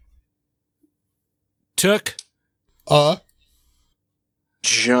 Liquid. Took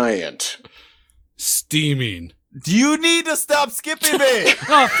Giant. steaming. Do you need to stop skipping me?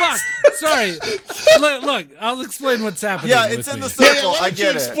 Oh fuck! Sorry. Look, I'll explain what's happening. Yeah, with it's in me. the Yeah, circle. why I don't you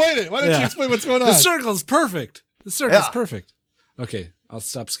get it. explain it? Why don't you Yeah. explain what's going on? The circle's perfect. The circle's Yeah. perfect. Okay, I'll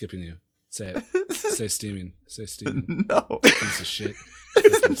stop skipping you. Say it. Say steaming. Say steaming. No. Piece of shit. Say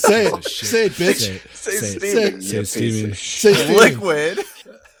Piece of it. shit. Say it, bitch. Say it. Say Say it. steaming. Say you piece steaming. of Say shit. steaming. Liquid.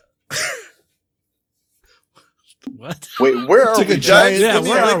 What? Wait, where are Took we? a giant- Yeah, Giant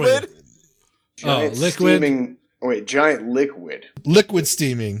where are we? liquid. Giant liquid. steaming. Wait, giant liquid. Liquid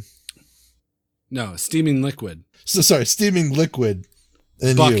steaming. No, steaming liquid. So sorry, steaming liquid.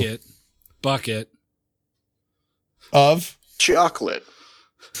 And you. Bucket. Of Chocolate.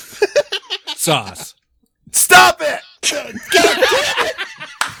 Sauce. Stop it!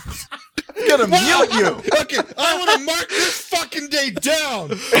 I'm gonna mute you. Okay, I want to mark this fucking day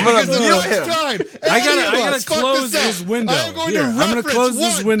down. I'm gonna Because the mute next him. time, I any of gotta us fuck close this up, this window. I'm going Here, to I'm gonna reference close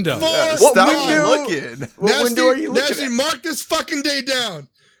this 1, window. 4, What Stop window? looking. What window are you looking Nasty, at? mark this fucking day down.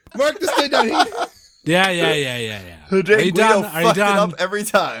 Mark this day down. Yeah. Are Jake you Guido done? Are you fucked it done? up every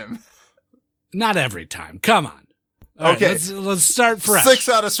time. Not every time. Come on. All Okay. right, let's start fresh. 6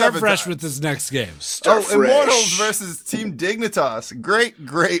 out of Start 7 fresh times. with this next game. Start fresh. Immortals versus Team Dignitas. Great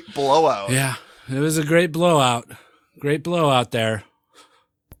blowout. Yeah, it was a great blowout. Great blowout there.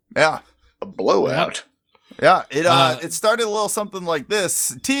 Yeah. A blowout. Yeah. It started a little something like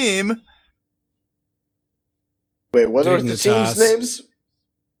this. Team. Wait, what are the Dignitas. teams' names?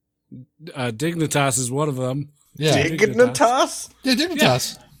 Dignitas is one of them. Yeah, Dignitas? yeah,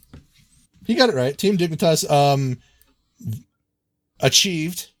 Dignitas. He got it right. Team Dignitas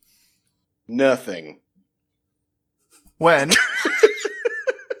achieved Nothing. When?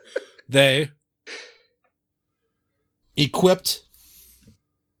 They equipped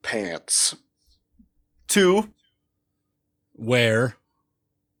Pants. 2. wear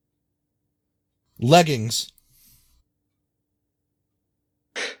leggings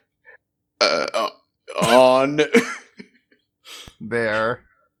On. There.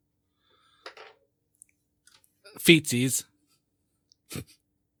 feetsies.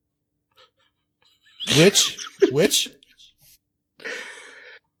 which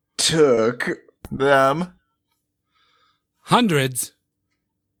Took. Them. Hundreds.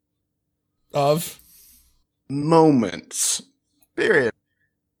 of Moments. Period.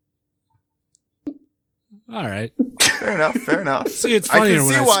 All right. Fair enough. Fair enough. See, it's I can funnier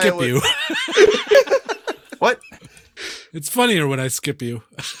when see I why skip it would- you. What? It's funnier when I skip you.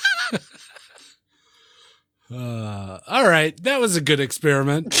 All right, that was a good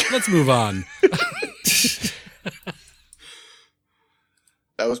experiment. Let's move on.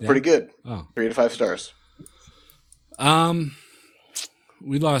 That was pretty good. Oh, 3 to 5 stars.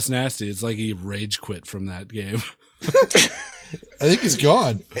 we lost Nasty. It's like he rage quit from that game. I think he's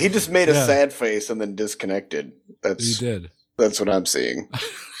gone. He just made a Yeah. sad face and then disconnected. He That's did. that's what I'm seeing.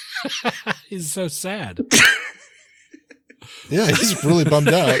 He's so sad. Yeah, he's really bummed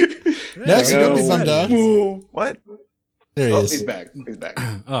out. Next, Yeah, don't be no. bummed out. What? There he Oh, is. he's back. He's back.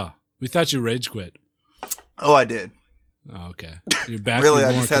 Oh, we thought you rage quit. Oh, I did. Oh, okay. You're back. Really, You're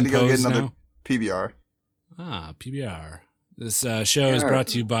I more just had to go get composed another now? PBR. Ah, PBR. This show is brought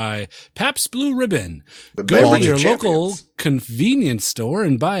to you by Pabst Blue Ribbon. The Go to beverage your of local champions. convenience store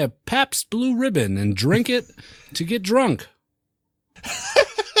and buy a Pabst Blue Ribbon and drink it to get drunk.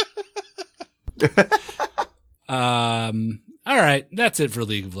 All right, that's it for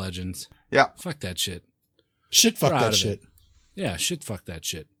League of Legends. Yeah. Fuck that shit. Shit, fuck We're out that of shit. it. Yeah, shit, fuck that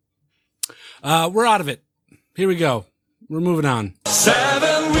shit. We're out of it. Here we go. We're moving on.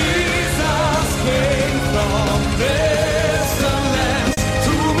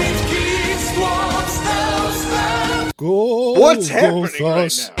 Go, What's go happening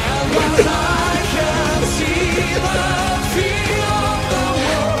fast. right now?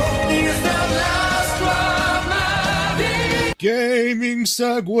 Gaming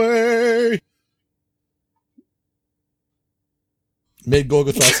segue. Made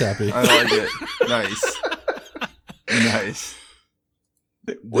Golgothoth happy. I like it. Nice. Nice.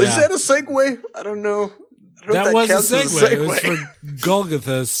 Was Yeah. that a segue? I don't know. That was a counts as segue. It was for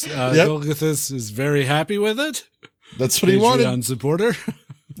Golgothus. Yep. Golgothus is very happy with it. That's what he wanted. Patreon supporter.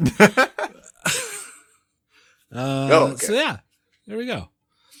 Okay. So yeah, there we go.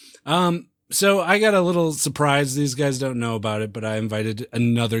 So I got a little surprise. These guys don't know about it, but I invited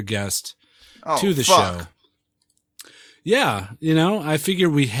another guest to the show. Yeah, I figure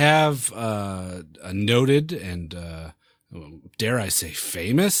we have a noted and dare I say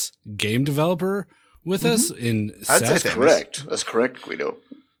famous game developer with us in I'd say Seth. famous. Correct. That's correct, Guido.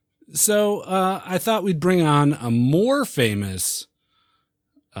 So I thought we'd bring on a more famous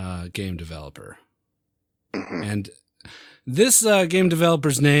game developer. Mhm. And this game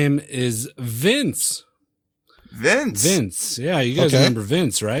developer's name is Vince. Vince. Yeah, you guys Okay. remember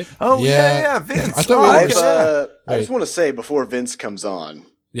Vince, right? Oh, Yeah. yeah, Vince. I thought we Oh, were- yeah. I just want to say before Vince comes on,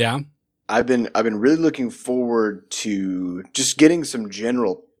 Yeah. I've been really looking forward to just getting some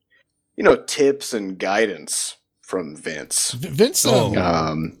general, tips and guidance from Vince. Vince. Oh.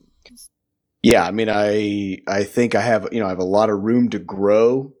 Yeah, I mean, I think I have a lot of room to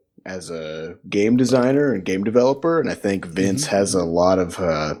grow as a game designer and game developer, and I think Vince has a lot of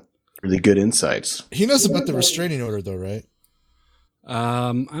really good insights. He knows about the restraining order, though, right?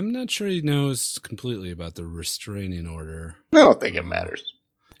 I'm not sure he knows completely about the restraining order. I don't think it matters.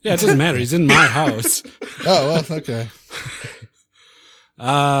 Yeah, it doesn't matter. He's in my house. Oh, well, okay.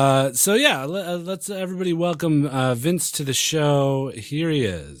 So yeah, let's everybody welcome Vince to the show. Here he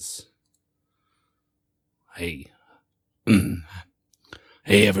is. Hey.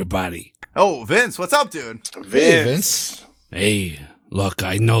 Hey, everybody. Oh, Vince, what's up, dude? Hey, Vince. Hey, look,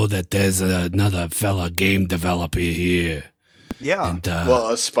 I know that there's another fella game developer here. Yeah. And Well,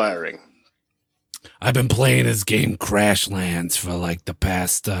 aspiring. I've been playing his game Crashlands for like the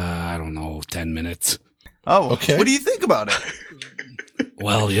past, 10 minutes. Oh, Okay. What do you think about it?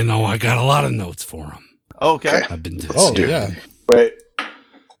 Well, I got a lot of notes for him. Okay. I've been Oh, yeah. Wait.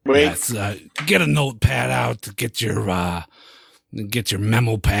 Yes, get a notepad out to get your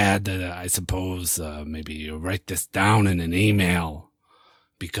memo pad. I suppose maybe you write this down in an email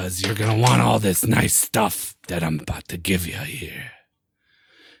because you're gonna want all this nice stuff that I'm about to give you here.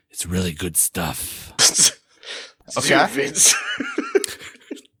 It's really good stuff. Okay. Vince.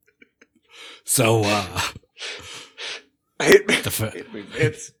 So, Hit me. the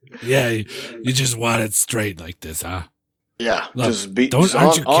Vince. yeah, you just want it straight like this, huh? Yeah, Look, just be.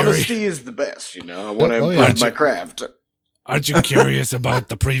 aren't you Honesty is the best, I want to Oh, yeah. improve Aren't my you- craft. Aren't you curious about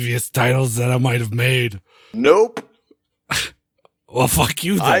the previous titles that I might have made? Nope. Well, fuck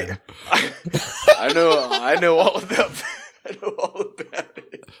you then. I know all about. I know all about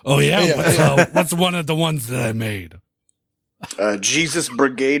it. Oh yeah, Yeah. what's one of the ones that I made? Jesus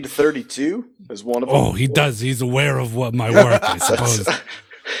Brigade 32 is one of them. Oh, he does. He's aware of what my work, I suppose.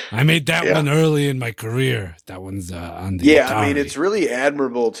 I made that Yeah. one early in my career. That one's on the Yeah, Atari. I mean, it's really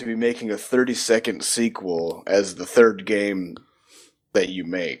admirable to be making a 30-second sequel as the third game that you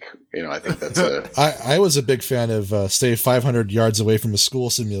make. I think that's a. I was a big fan of Stay 500 Yards Away from a School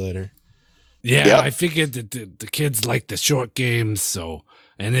Simulator. yeah, Yeah. I figured that the kids like the short games,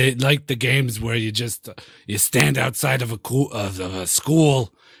 and they like the games where you just you stand outside of a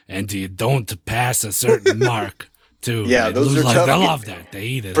school and you don't pass a certain mark. Too. Yeah, They those are love, tough. They love that. They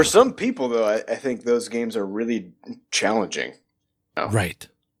eat it. For up. some people, though, I think those games are really challenging. Right.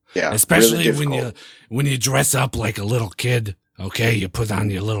 Yeah, Especially really when you dress up like a little kid. Okay, you put on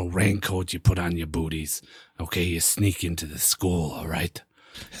your little raincoat, you put on your booties. Okay, you sneak into the school. All right,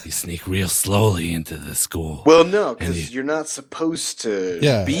 you sneak real slowly into the school. Well, no, And because you're not supposed to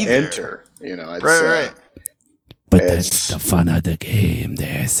Yeah. Be there. enter. It's, Right. But it's- that's the fun of the game,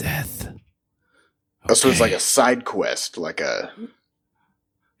 there, Seth. So it's like Okay. a side quest, like a.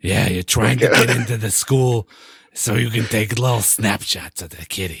 Yeah, you're trying to get into the school so you can take little snapshots of the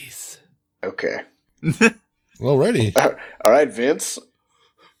kiddies. Okay. Already. All right, Vince.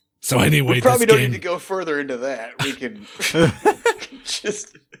 So anyway, We probably this don't game, need to go further into that. We can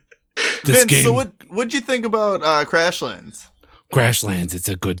just. this Vince, game, so what'd you think about Crashlands? Crashlands, it's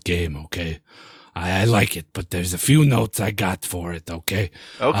a good game. Okay, I like it, but there's a few notes I got for it. Okay.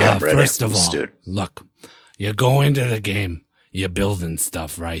 Okay. I'm ready. First of Let's all, do it. look, you go into the game, you're building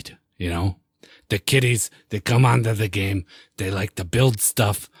stuff, right? The kiddies, they come onto the game, they like to build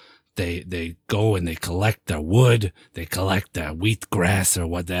stuff. They go and they collect their wood, they collect their wheatgrass or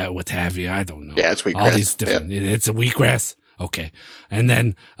what have you. I don't know. Yeah, it's All wheatgrass. these different, it's a wheatgrass. Okay. And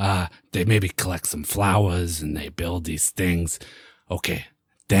then, they maybe collect some flowers and they build these things. Okay.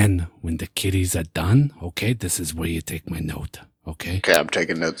 Then when the kiddies are done, okay, this is where you take my note. Okay. Okay, I'm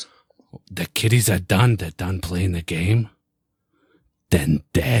taking notes. The kiddies are done. They're done playing the game. Then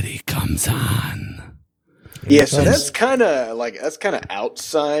daddy comes on. Yeah, so that's kind of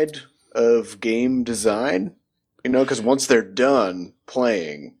outside of game design, because once they're done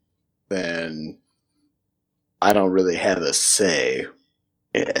playing, then I don't really have a say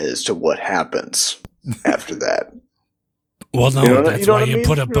as to what happens after that. Well, no, that's why you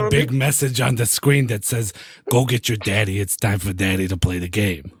put up a big mean? message on the screen that says, "Go get your daddy. It's time for daddy to play the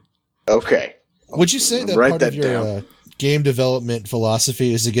game." Okay. Would you say that Write part that of your game development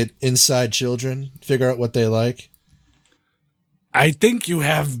philosophy is to get inside children, figure out what they like? I think you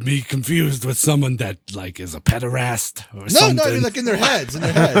have me confused with someone that is a pederast or something. No, I mean in their heads.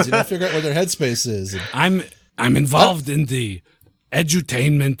 Figure out where their headspace is. I'm involved in the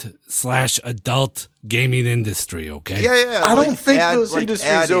edutainment / adult gaming industry. Okay. Yeah. I don't think those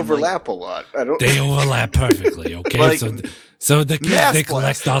industries overlap a lot. They overlap perfectly. Okay. So the kids, they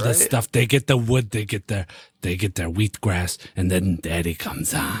collect all this right? stuff. They get the wood. They get their wheatgrass, and then daddy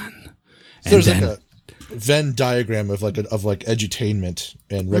comes on. So there's like a Venn diagram of edutainment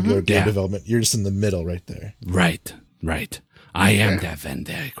and regular game development. You're just in the middle right there. Right. I am that Venn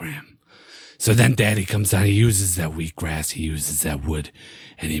diagram. So then daddy comes on, he uses that wheatgrass, he uses that wood,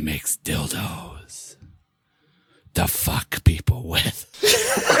 and he makes dildos to fuck people with.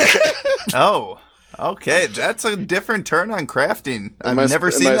 Oh, okay. That's a different turn on crafting. I've never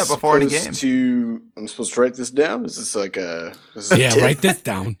seen that before in a game. I'm supposed to write this down? Is this like a... Write this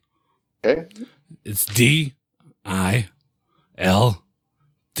down. Okay. It's DILDOS.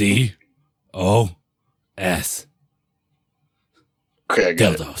 Okay, I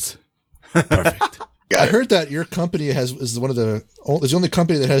got Dildos. Perfect. I heard that your company is the only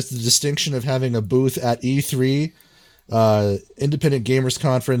company that has the distinction of having a booth at E3, Independent Gamers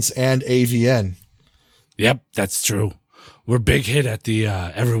Conference, and AVN. Yep, that's true. We're big hit at the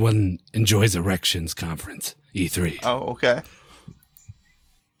Everyone Enjoys Erections conference, E3. Oh, okay.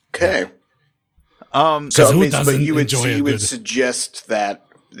 Okay. So who doesn't you enjoy would suggest that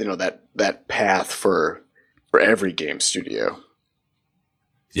that path for every game studio.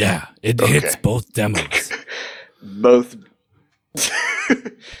 Yeah, it hits both demos. Both.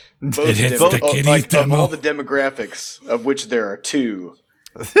 It hits the kitty demo. Of all the demographics, of which there are two,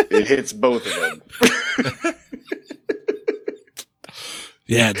 it hits both of them.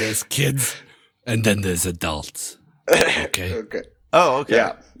 Yeah, there's kids, and then there's adults. Okay. Okay. Oh, okay.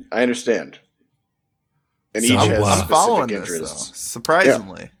 Yeah, I understand. And So, each has I'm I'm specific following this, interests. though.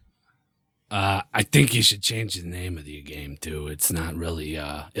 Surprisingly. I think you should change the name of your game too. It's not really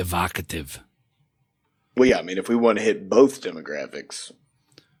evocative. Well, yeah, I mean, if we want to hit both demographics,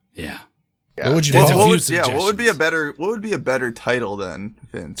 Yeah. What would you There's call a it? few What would be a suggestions. better title then,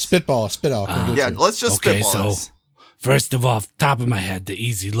 Vince? Spitball. Yeah, let's just Okay, spitball so this. first of all, top of my head, the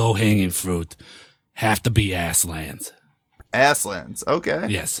easy low hanging fruit have to be Asslands. Asslands. Okay.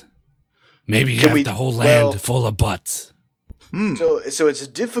 Yes. Maybe Can have we- the whole land well- full of butts. so it's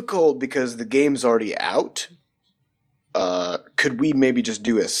difficult because the game's already out. Could we maybe just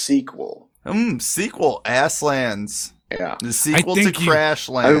do a sequel? Sequel. Asslands. Yeah. The sequel to think you-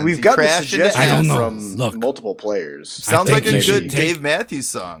 Crashlands. I mean, we've You got the crash into I don't suggestions know. from Look. multiple players. Sounds I like think a you should good take- Dave Matthews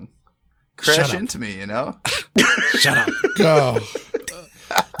song. Shut Crash up. into me, you know? Shut up. Go.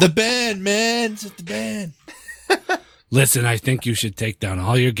 The band, man. It's the band. Listen, I think you should take down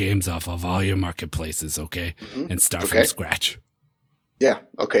all your games off of all your marketplaces, okay? And start Okay. from scratch. Yeah.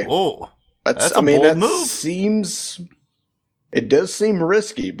 Okay. Whoa. That's a I mean, bold that move. seems. It does seem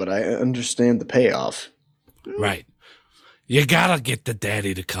risky, but I understand the payoff. Right. You gotta get the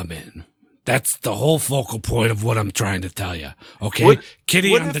daddy to come in. That's the whole focal point of what I'm trying to tell you. Okay? What-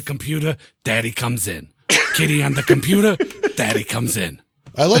 Kitty what on if- the computer, daddy comes in. Kitty on the computer, daddy comes in.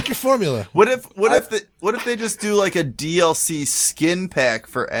 I like your formula. What if they just do like a DLC skin pack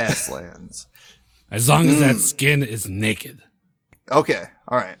for Asslands? As long as that skin is naked. Okay.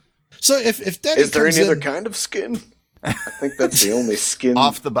 All right. So if Daddy Is there comes any other in- kind of skin? I think that's the only skin.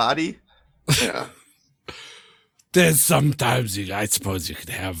 Off the body. Yeah. There's sometimes I suppose you could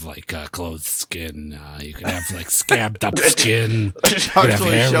have like clothed skin. You could have like scabbed up skin. You could have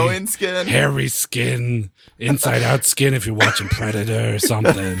Partially showing skin. hairy skin, inside out skin if you're watching Predator or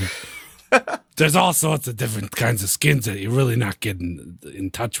something. There's all sorts of different kinds of skins that you're really not getting in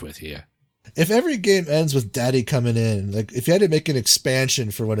touch with here. If every game ends with Daddy coming in, like if you had to make an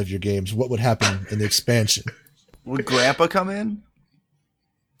expansion for one of your games, what would happen in the expansion? Would Grandpa come in?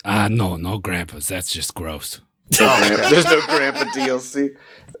 No grandpas. That's just gross. There's no Grandpa DLC.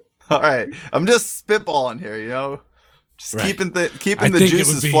 All right. I'm just spitballing here, you know? Just Right. keeping I the think it would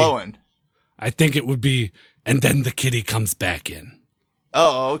juices be- flowing. I think it would be, and then the kitty comes back in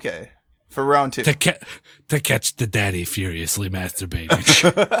Oh, okay. For round 2. to catch the daddy furiously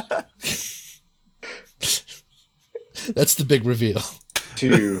masturbating. That's the big reveal.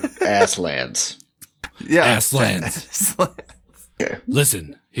 To Asslands. Yeah. Asslands. Okay.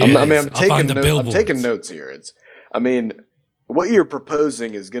 Listen, I'm I'm taking notes here. What you're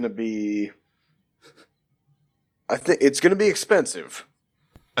proposing is going to be. I think it's going to be expensive.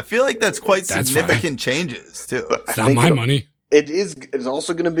 I feel like that's quite That's significant changes too. It's not my money. It is. It's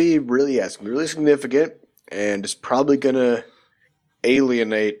also going to be really significant, and it's probably going to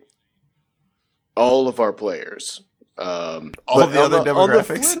alienate all of our players. All of the other demographics.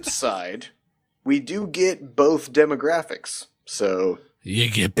 On the flip side, we do get both demographics. So You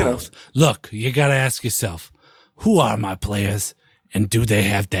get both. Look, you gotta ask yourself, who are my players, and do they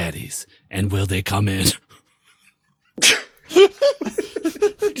have daddies, and will they come in?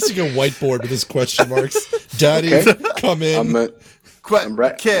 He's like a whiteboard with his question marks. Daddy, Okay. come in. I'm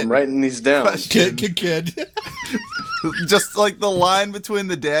writing these down. Question. Kid. Just like the line between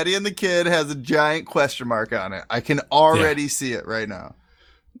the daddy and the kid has a giant question mark on it. I can already see it right now.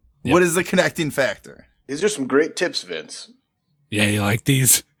 Yeah. What is the connecting factor? These are some great tips, Vince. Yeah, you like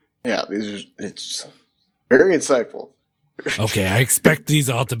these? Yeah, it's very insightful. Okay, I expect these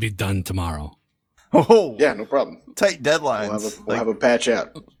all to be done tomorrow. Oh, Yeah, no problem. tight deadlines. We'll have a patch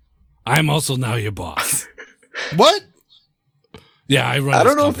out. I'm also now your boss. What? Yeah, I run I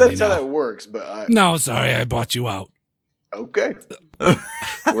don't this know if company that's how now. that works, but No, sorry, I bought you out. okay.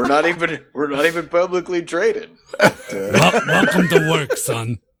 we're not even publicly traded. Welcome to work,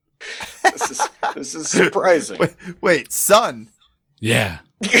 son. This is surprising. Wait, son. Yeah.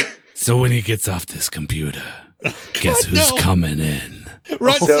 So when he gets off this computer, guess who's no. coming in?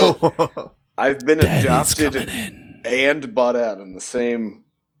 Right. So I've been Daddy's adopted coming in. and bought out in the same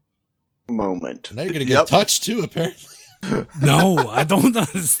moment. Now you're going to get Yep. touched too, apparently. No, I don't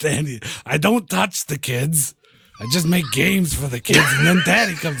understand you. I don't touch the kids. I just make games for the kids, and then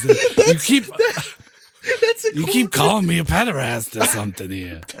Daddy comes in. You keep calling me a pederast or something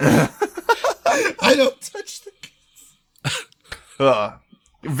here. I don't touch the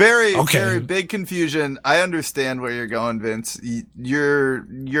Very, Okay. very big confusion. I understand where you're going, Vince. Your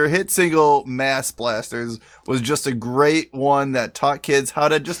hit single, Mass Blasters, was just a great one that taught kids how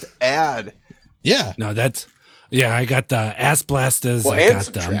to just add. Yeah. No, I got the ass blasters. Well, I and got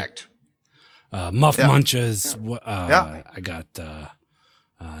subtract. muff Yeah. munches. Yeah. I got the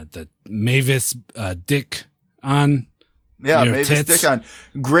Mavis dick on. Yeah, Your maybe tits. stick on.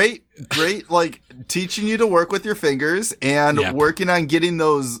 Great, like teaching you to work with your fingers and Yep. working on getting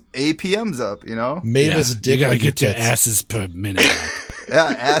those APMs up, you know? Mavis dick you gotta on your get your tits. asses per minute. up.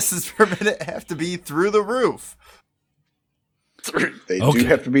 Yeah, asses per minute have to be through the roof. They Okay. do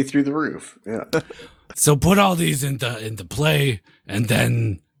have to be through the roof. Yeah. So put all these into play, and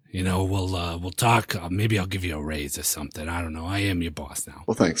then we'll talk. Maybe I'll give you a raise or something. I don't know. I am your boss now.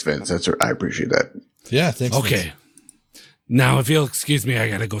 Well, thanks, Vince. I appreciate that. Yeah, thanks. Okay. Now, if you'll excuse me, I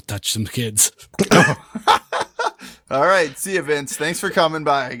gotta go touch some kids. All right, see you, Vince. Thanks for coming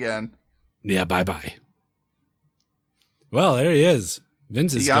by again. Yeah, bye. Well, there he is.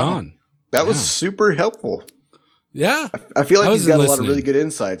 Vince is He got gone. That was Yeah. super helpful. Yeah. I feel I like he's wasn't got a lot of listening. really good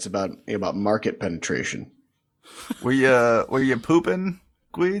insights about market penetration. Were you pooping,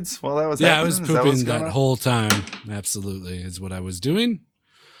 Gweeds, while that was Yeah, I happening? was Is what's pooping going that on? whole time. Absolutely is what I was doing.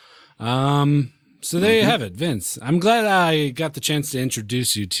 So there you have it, Vince. I'm glad I got the chance to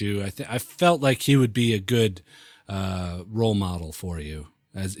introduce you to. I felt like he would be a good role model for you,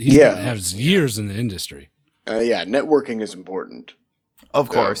 as he has years in the industry. Yeah, networking is important. Of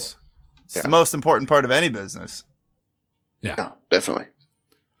course. It's Yeah. the most important part of any business. Yeah, definitely.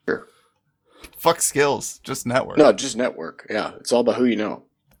 Sure. Fuck skills, just network. No, just network. Yeah, it's all about who you know.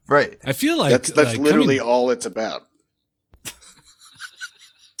 Right. I feel like That's like, literally coming- all it's about.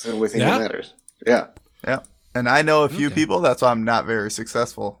 It's the only thing Yeah? that matters. Yeah. Yeah. And I know a few Okay. people. That's why I'm not very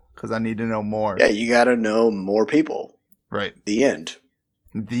successful, because I need to know more. Yeah, you got to know more people. Right. The end.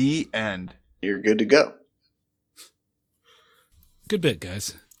 The end. You're good to go. Good bit,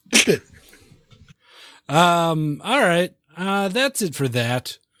 guys. Good. All right. That's it for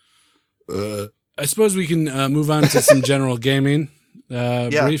that. I suppose we can move on to some general gaming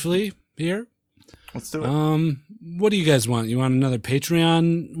briefly here. Let's do it. What do you guys want? You want another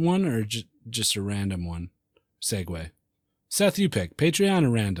Patreon one or just a random one? Segue. Seth, you pick. Patreon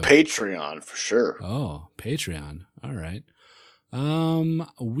or random? Patreon for sure. Oh, Patreon. All right.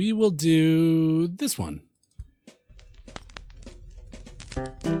 We will do this one.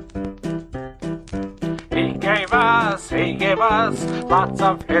 He gave us lots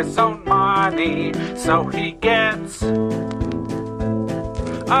of his own money, so he gets a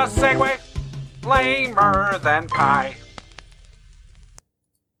Segway lamer than pie.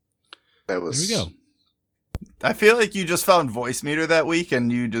 That was Here we go. I feel like you just found Voice Meter that week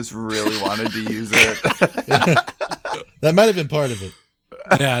and you just really wanted to use it. That might have been part of it.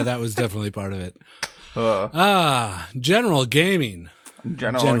 Yeah, that was definitely part of it. General gaming.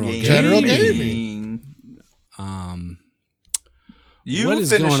 General General gaming. You what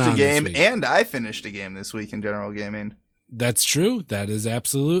is finished going a on game, this week? and I finished a game this week in general gaming. That's true. That is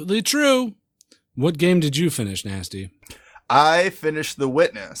absolutely true. What game did you finish, Nasty? I finished The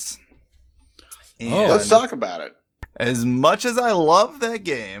Witness. And Let's talk about it. as much as I love that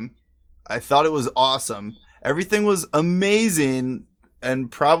game, I thought it was awesome. Everything was amazing,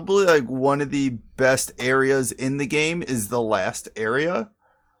 and probably like one of the best areas in the game is the last area.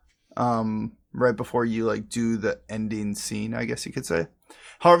 Right before you like do the ending scene, I guess you could say.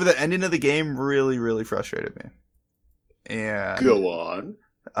 However, the ending of the game really, really frustrated me. And Go on.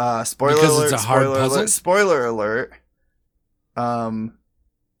 spoiler Because alert, it's a hard spoiler puzzle? alert, spoiler alert.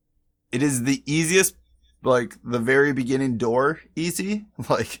 It is the easiest, like the very beginning door easy,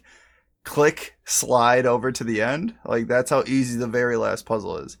 like click, slide over to the end. Like that's how easy the very last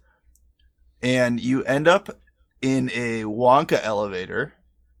puzzle is. And you end up in a Wonka elevator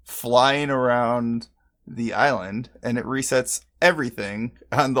flying around the island, and it resets everything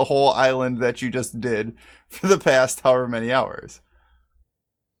on the whole island that you just did for the past however many hours.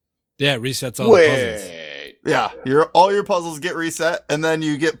 Yeah, it resets all the puzzles. Wait. Yeah, all your puzzles get reset, and then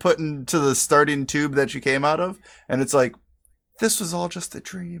you get put into the starting tube that you came out of, and it's like, this was all just a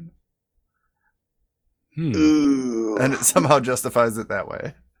dream. Ooh. And it somehow justifies it that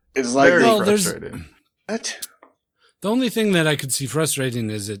way. It's like Very Well, there's- frustrating. what? The only thing that I could see frustrating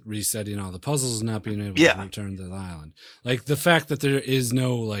is it resetting all the puzzles and not being able Yeah. to return to the island. Like the fact that there is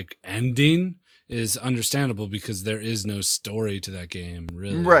no like ending is understandable because there is no story to that game,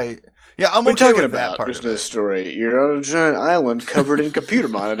 really. Right. Yeah, I'm What are okay you talking with that about? part There's of no it. story. You're on a giant island covered in computer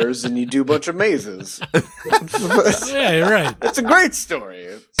monitors and you do a bunch of mazes. Yeah, you're right. It's a great story.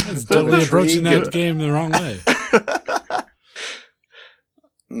 It's That's totally approaching intrigue. that game the wrong way.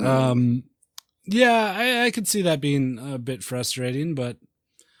 Mm. Yeah, I could see that being a bit frustrating, but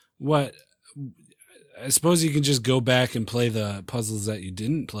I suppose you can just go back and play the puzzles that you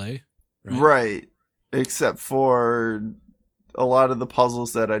didn't play. Right. Except for a lot of the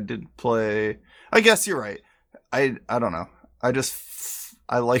puzzles that I did play. I guess you're right. I don't know.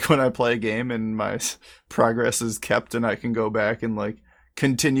 I like when I play a game and my progress is kept and I can go back and like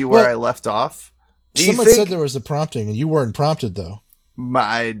continue where Well, I left off. Do you Someone think- said there was a prompting, and you weren't prompted though.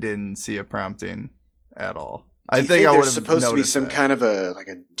 I didn't see a prompting at all. Do I you think I would there's have supposed to be noticed some that. kind of a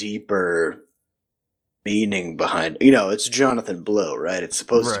deeper meaning behind. You know, it's Jonathan Blow, right? It's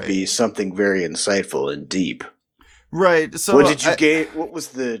supposed Right. to be something very insightful and deep. Right. So What did you gain? What was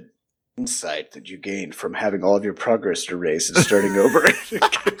the insight that you gained from having all of your progress erased and starting over?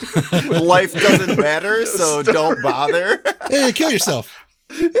 life doesn't matter, so don't bother. Hey, kill yourself.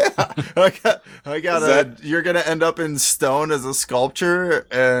 Yeah, I got that- you're gonna end up in stone as a sculpture,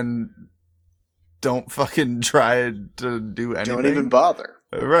 and don't fucking try to do anything. Don't even bother.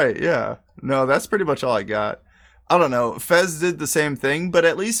 Right? Yeah. No, that's pretty much all I got. I don't know. Fez did the same thing, but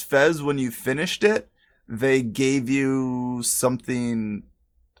at least Fez, when you finished it, they gave you something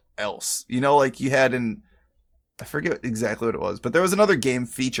else. You know, like you had I forget exactly what it was, but there was another game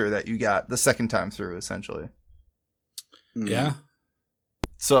feature that you got the second time through, essentially. Hmm. Yeah.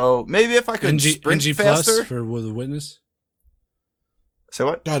 So maybe if I could sprint NG faster. Plus for the Witness. So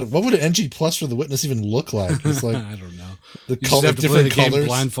what? God, what would an NG Plus for the Witness even look like? It's like I don't know. the You just color, have to play the different game colors.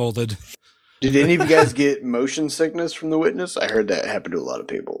 blindfolded. Did any of you guys get motion sickness from The Witness? I heard that happened to a lot of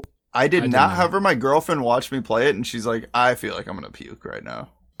people. I did I did not. not. However, my girlfriend watched me play it, and she's like, "I feel like I'm gonna puke right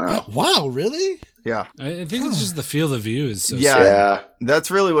now." Oh, wow, really? Yeah, I think it's just the field of view is so Yeah. Yeah. that's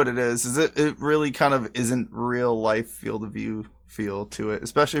really what it is. Is it really kind of isn't real life field of view feel to it,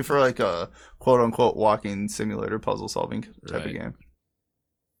 especially for like a quote unquote walking simulator puzzle solving type of Right. game.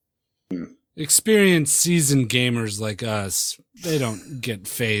 experienced seasoned gamers like us, they don't get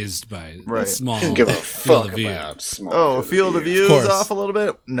phased by Right. small Didn't give a field fuck of view. about small Oh, field of view is course. off a little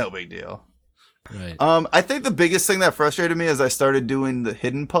bit. No big deal. Right. I think the biggest thing that frustrated me is I started doing the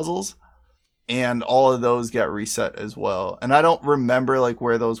hidden puzzles, and all of those got reset as well. And I don't remember like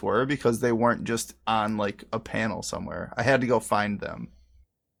where those were because they weren't just on like a panel somewhere. I had to go find them.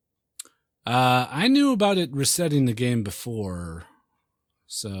 I knew about it resetting the game before,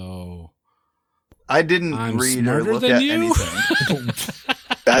 so I didn't I'm read or smarter look than at you. anything.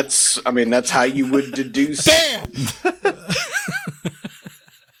 That's how you would deduce.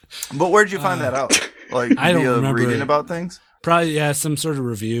 But where'd you find that out? Like I don't via remember reading it. about things? Probably, yeah, some sort of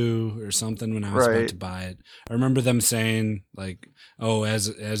review or something when I was about Right. to buy it. I remember them saying, like, oh, as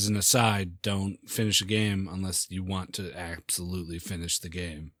an aside, don't finish a game unless you want to absolutely finish the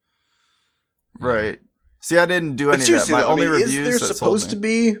game. Right. See, I didn't do But any of that. seriously, My though, only is reviews there that sold supposed to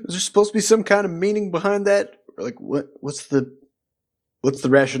be? Is there supposed to be some kind of meaning behind that? Or like, what's the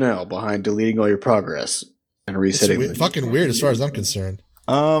rationale behind deleting all your progress and It's resetting? fucking weird as far as I'm concerned.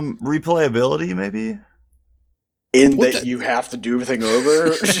 Replayability, maybe? In What that the- you have to do everything over.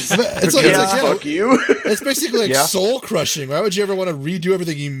 It's like, Because yeah. fuck you. It's basically like Yeah. soul crushing. Why would you ever want to redo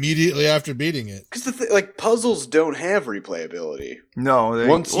everything immediately after beating it? Because like puzzles don't have replayability. No.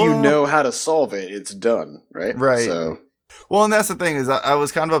 Once you know how to solve it, it's done, right? Right. So Well, and that's the thing is I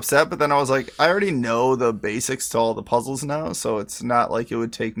was kind of upset, but then I was like, I already know the basics to all the puzzles now, so it's not like it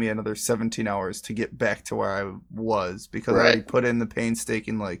would take me another 17 hours to get back to where I was because I already Right. put in the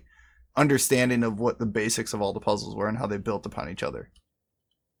painstaking like understanding of what the basics of all the puzzles were and how they built upon each other.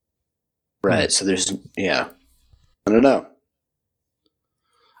 right. So there's I don't know.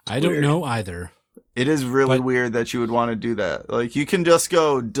 I don't Weird. know either. It is really But- weird that you would want to do that. Like you can just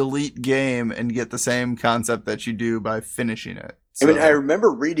go delete game and get the same concept that you do by finishing it. I mean, So- I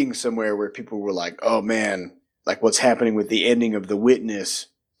remember reading somewhere where people were like, "Oh man, like what's happening with the ending of The Witness?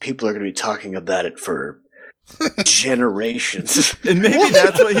 People are going to be talking about it for generations." And maybe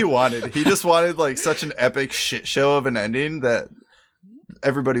that's what he wanted. He just wanted like such an epic shit show of an ending that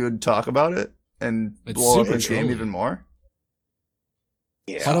everybody would talk about it and It's blow up super his game trolly. even more.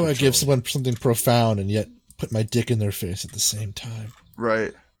 Yeah. How do I give someone something profound and yet put my dick in their face at the same time?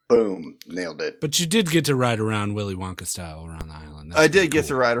 Right. Boom, nailed it. But you did get to ride around Willy Wonka style around the island. That's I did pretty get to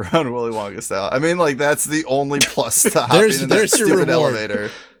cool. ride around Willy Wonka style. I mean, like that's the only plus to hopping in that there's your stupid reward.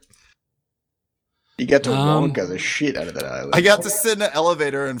 elevator. You got to Um, Wonka the shit out of that island. I got to sit in an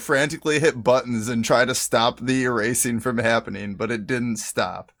elevator and frantically hit buttons and try to stop the erasing from happening, but it didn't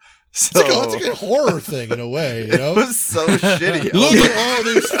stop. So It's like a horror thing in a way, you it know? was so shitty. Look at all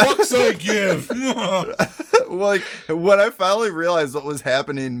these fucks I give. Like when I finally realized what was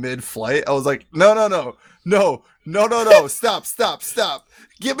happening mid-flight, I was like, no, stop,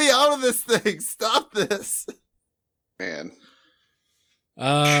 get me out of this thing, stop this. Man.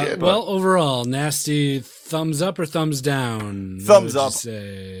 Shit. Well, overall, nasty thumbs up or thumbs down? What Thumbs would you up.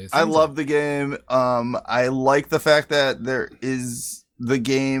 say? I Thumbs love up. the game. I like the fact that there is the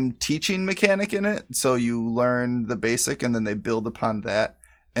game teaching mechanic in it, so you learn the basic and then they build upon that,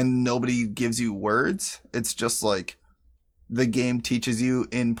 and nobody gives you words. It's just like the game teaches you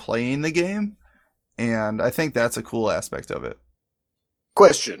in playing the game, and I think that's a cool aspect of it.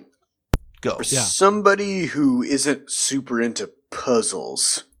 Question. Go. For Yeah. somebody who isn't super into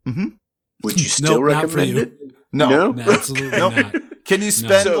puzzles, Mhm. would you still Nope, not for recommend you. it? No. No, absolutely Nope. not. Can you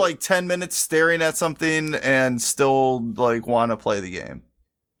spend So- like 10 minutes staring at something and still like want to play the game?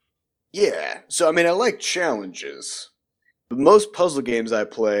 Yeah. So I mean, I like challenges. But most puzzle games I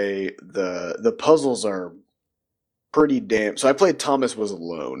play, the puzzles are pretty damn. So I played Thomas Was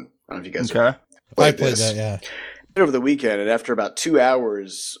Alone. I don't know if you guys Okay. I played that, yeah. over the weekend, and after about 2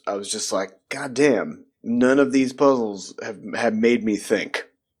 hours, I was just like, God damn, none of these puzzles have made me think.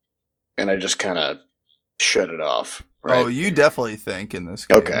 And I just kind of shut it off. Right? Oh, you definitely think in this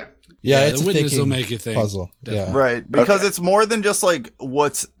game. Okay. Yeah, Yeah, it's the a witness will thinking make you think. puzzle. Yeah. Right, because Okay. it's more than just like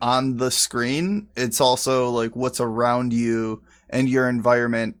what's on the screen. It's also like what's around you and your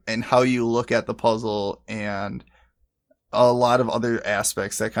environment and how you look at the puzzle and a lot of other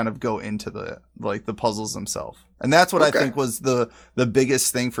aspects that kind of go into the like the puzzles themselves. And that's what Okay. I think was the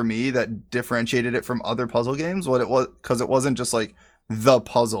biggest thing for me that differentiated it from other puzzle games. What it was, because it wasn't just like the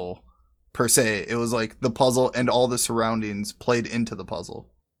puzzle per se. It was like the puzzle and all the surroundings played into the puzzle.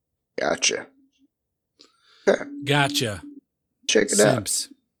 Gotcha. Gotcha. Check it out. Simps.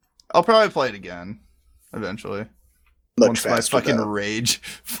 I'll probably play it again eventually. Much Once my faster. fucking though. rage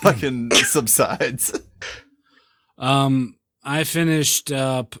fucking subsides. I finished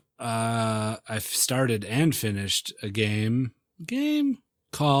up. I've started and finished a game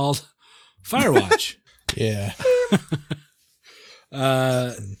called Firewatch. Yeah.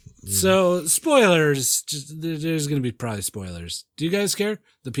 So spoilers. There's going to be probably spoilers. Do you guys care?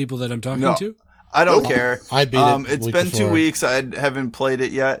 The people that I'm talking No. to? I don't care. I beat it. It's week been before. 2 weeks. I haven't played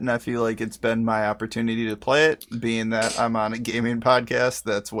it yet, and I feel like it's been my opportunity to play it. Being that I'm on a gaming podcast,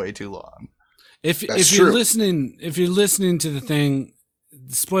 that's way too long. If That's you're true. listening to the thing,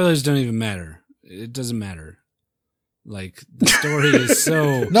 spoilers don't even matter. It doesn't matter. Like the story is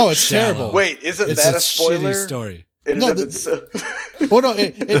so No, it's shallow. terrible. Wait, isn't It's that a a spoiler? shitty story. In No, and of itself? Well, no,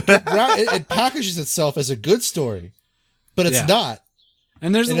 it packages itself as a good story, but it's Yeah. not.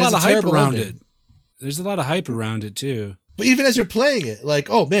 And there's It a has lot a of hype terrible around ending. it. There's a lot of hype around it too. But even as you're playing it, like,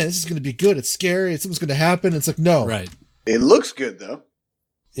 oh man, this is going to be good. It's scary. Something's going to happen. It's like, no. Right. It looks good though.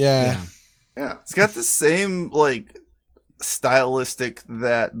 Yeah. Yeah. It's got the same like stylistic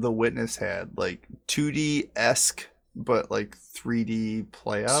that The Witness had, like 2D-esque, but like 3D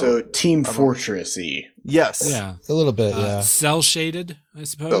play out. So Team Fortress-y. Yes. Yeah. A little bit, yeah. Cell shaded, I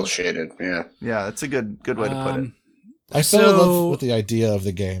suppose. Well shaded, yeah. Yeah, that's a good way to put it. I fell in So- love with the idea of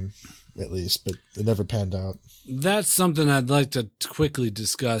the game, at least, but it never panned out. That's something I'd like to quickly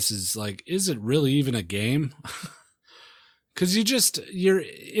discuss is like, is it really even a game? Because you're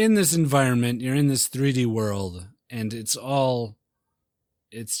in this environment, you're in this 3D world, and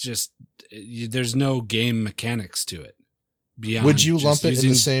there's no game mechanics to it. Beyond Would you just lump it in using-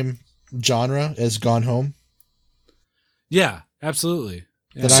 the same genre as Gone Home? Yeah, absolutely.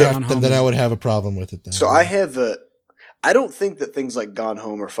 Yeah, Then I would have a problem with it then. So I don't think that things like Gone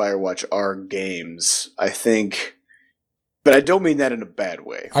Home or Firewatch are games. But I don't mean that in a bad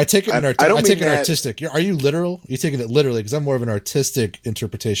way. I take it I don't mean that- artistic. Are you literal? You're taking it literally because I'm more of an artistic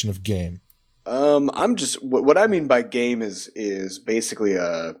interpretation of game. I'm just what I mean by game is basically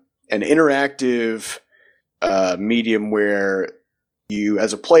an interactive medium where you,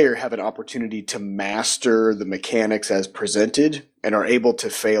 as a player, have an opportunity to master the mechanics as presented and are able to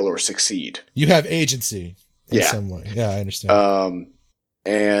fail or succeed. You have agency in Yeah. some way. Yeah, I understand.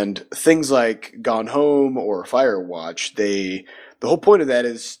 And things like Gone Home or Firewatch, the whole point of that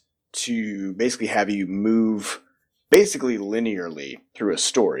is to basically have you move basically linearly through a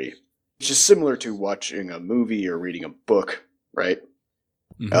story, which is similar to watching a movie or reading a book, right?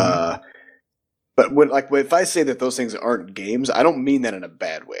 Mhm. But if I say that those things aren't games, I don't mean that in a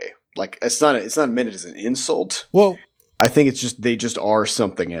bad way. Like it's not meant as an insult. Well, I think they just are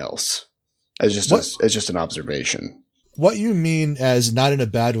something else. As just an observation. what you mean as not in a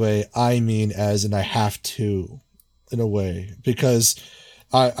bad way, I mean as in I have to, in a way, because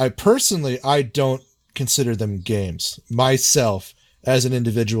I personally, I don't consider them games myself as an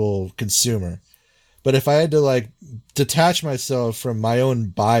individual consumer. But if I had to like detach myself from my own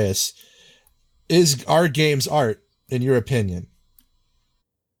bias, are games art in your opinion?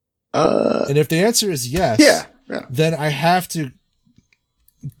 And if the answer is yes, Yeah. then I have to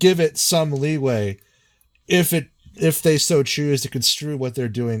give it some leeway if they so choose to construe what they're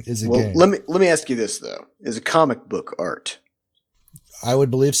doing is a Well, game. let me ask you this though: is a comic book art? I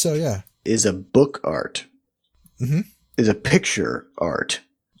would believe so, yeah. Is a book art? Mhm. Is a picture art?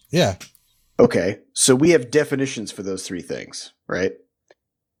 Yeah. Okay, so we have definitions for those three things, right?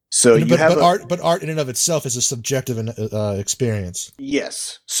 So you have but art in and of itself is a subjective experience.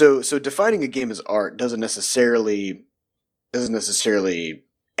 Yes. So defining a game as art doesn't necessarily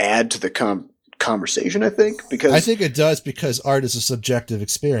add to the conversation, I think, because I think it does because art is a subjective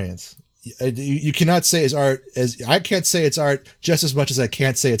experience. You cannot say I can't say it's art just as much as I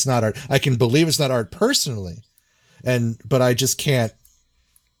can't say it's not art. I can believe it's not art personally, but I just can't.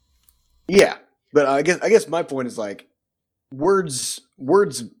 Yeah, but I guess my point is like words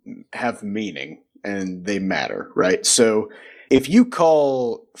have meaning and they matter, right? So if you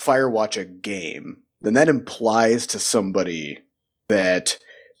call Firewatch a game, then that implies to somebody that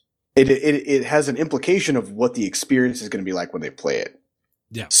it has an implication of what the experience is going to be like when they play it.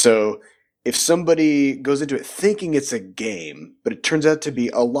 Yeah. So if somebody goes into it thinking it's a game, but it turns out to be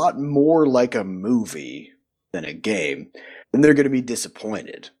a lot more like a movie than a game, then they're going to be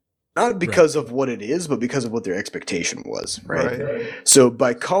disappointed. Not because of what it is, but because of what their expectation was, right? So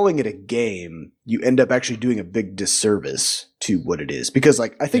by calling it a game, you end up actually doing a big disservice to what it is. Because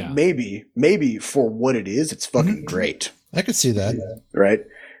like I think maybe for what it is, it's fucking great. I could see that. Right?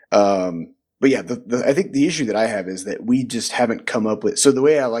 But yeah, I think the issue that I have is that we just haven't come up with. So the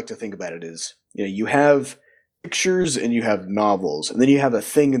way I like to think about it is, you have pictures and you have novels, and then you have a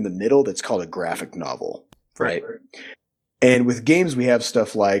thing in the middle that's called a graphic novel, right? And with games, we have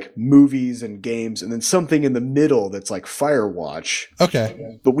stuff like movies and games, and then something in the middle that's like Firewatch.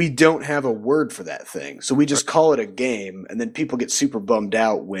 Okay. But we don't have a word for that thing. So we just call it a game, and then people get super bummed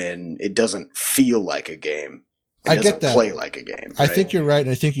out when it doesn't feel like a game. I get that. Play like a game. I right? think you're right,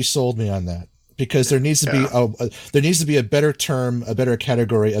 and I think you sold me on that because there needs to be a better term, a better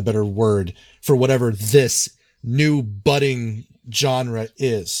category, a better word for whatever this new budding genre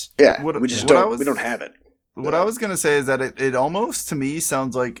is. Yeah, we don't have it. What I was going to say is that it almost to me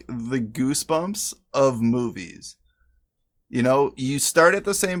sounds like the Goosebumps of movies. You start at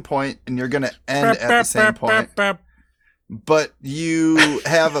the same point and you're going to end at the same point. But you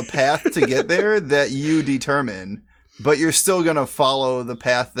have a path to get there that you determine, but you're still going to follow the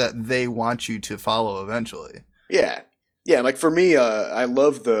path that they want you to follow eventually. Yeah. Yeah, like for me, I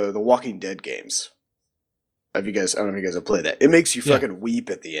love the Walking Dead games. I don't know if you guys have played that. It makes you fucking weep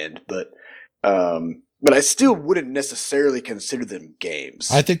at the end, but I still wouldn't necessarily consider them games.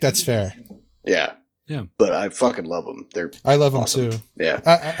 I think that's fair. Yeah. Yeah. But I fucking love them. I love awesome. them too.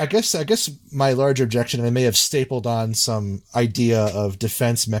 Yeah. I guess my larger objection, and I may have stapled on some idea of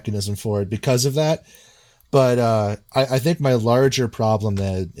defense mechanism for it because of that. But I think my larger problem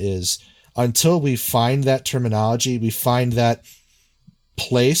then is until we find that terminology, we find that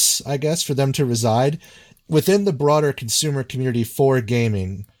place, I guess, for them to reside within the broader consumer community for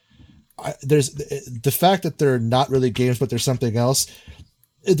gaming. There's the fact that they're not really games, but they're something else.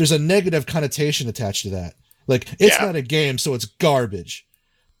 There's a negative connotation attached to that. Like, it's not a game, so it's garbage.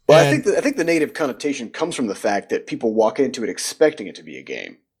 Well, I think the negative connotation comes from the fact that people walk into it expecting it to be a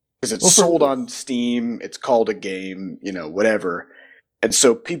game. Because it's sold on Steam, it's called a game, whatever. And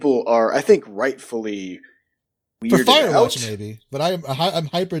so people are, I think, rightfully weirded for Firewatch, out. maybe. But I'm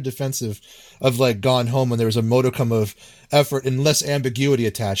hyper defensive of, like, Gone Home when there was a modicum of effort and less ambiguity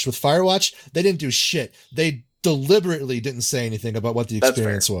attached. With Firewatch, they didn't do shit. They deliberately didn't say anything about what the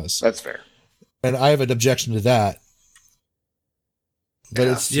experience was. That's fair. And I have an objection to that. But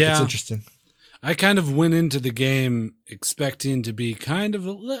it's interesting. I kind of went into the game expecting to be kind of,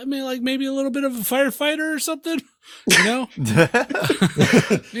 maybe a little bit of a firefighter or something,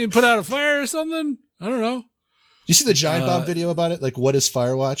 Maybe put out a fire or something. I don't know. You see the Giant Bomb video about it? Like, what is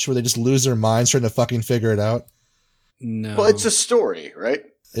Firewatch? Where they just lose their minds trying to fucking figure it out? No. Well, it's a story, right?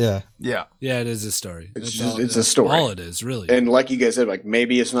 Yeah. Yeah, it is a story. It's a story. All it is, really. And like you guys said, like,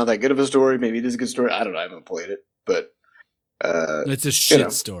 maybe it's not that good of a story. Maybe it is a good story. I don't know. I haven't played it. But it's a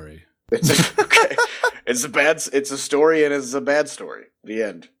shit story. It's a story and it's a bad story. The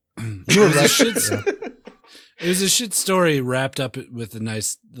end. It was a shit story wrapped up with a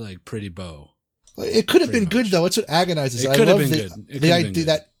nice, like, pretty bow. It could have been good, though. It's what agonizes. It could have been good. The idea,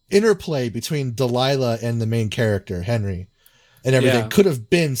 that interplay between Delilah and the main character, Henry, and everything could have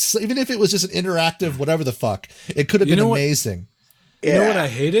been, even if it was just an interactive whatever the fuck, it could have been amazing. You know what I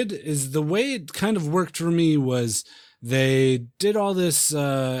hated is the way it kind of worked for me was they did all this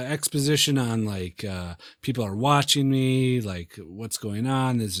exposition on, like, people are watching me, like, what's going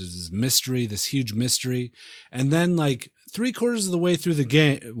on? This is this mystery, this huge mystery. And then, like, 3/4 of the way through the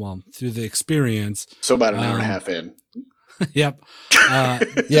game, through the experience. So about an hour and a half in. Yep.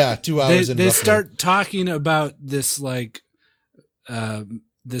 2 hours in. They start talking about this, like,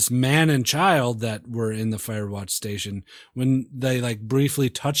 this man and child that were in the Firewatch station when they, like, briefly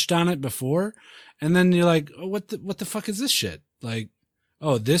touched on it before. And then you're like, oh, what the fuck is this shit? Like,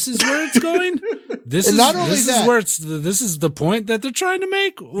 oh, this is where it's going? This is the point that they're trying to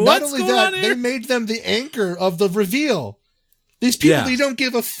make? What's going on here? They made them the anchor of the reveal. These people you don't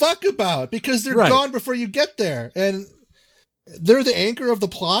give a fuck about because they're gone before you get there. And they're the anchor of the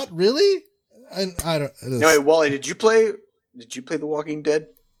plot? Really? And I don't. Anyway, Wally, did you play The Walking Dead?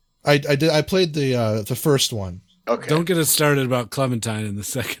 I did. I played the first one. Okay. Don't get us started about Clementine in the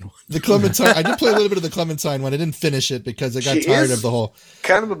second one. The Clementine. I did play a little bit of the Clementine one. I didn't finish it because I got tired of the whole.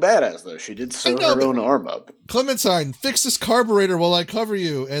 Kind of a badass though. She did sew her own arm up. Clementine, fix this carburetor while I cover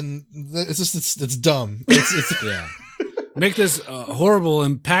you, and it's just it's dumb. It's yeah. Make this horrible,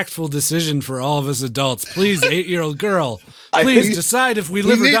 impactful decision for all of us adults. Please, 8-year-old girl, please decide if we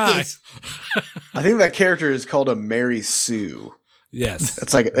live or die. I think that character is called a Mary Sue. Yes.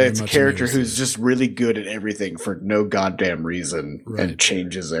 It's a character who's just really good at everything for no goddamn reason and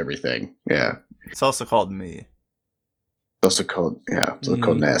changes everything. Yeah. It's also called me. Also called,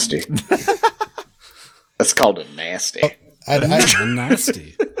 called Nasty. That's called a Nasty.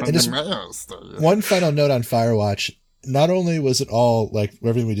 Nasty. One final note on Firewatch. Not only was it all like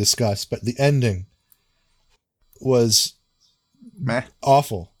everything we discussed, but the ending was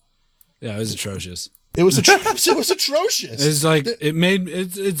awful. Yeah, it was atrocious. It was atrocious. It's like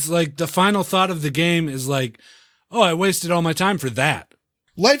it's like the final thought of the game is like, oh, I wasted all my time for that.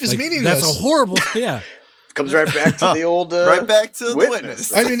 Life is meaningless. That's a horrible. Yeah. Comes right back to the old right back to the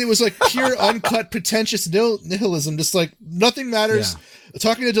witness. I mean, it was like pure, uncut, pretentious nihilism. Just like nothing matters. Yeah.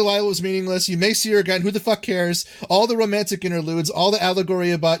 Talking to Delilah was meaningless. You may see her again. Who the fuck cares? All the romantic interludes, all the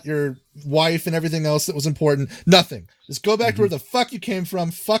allegory about your wife and everything else that was important. Nothing. Just go back to where the fuck you came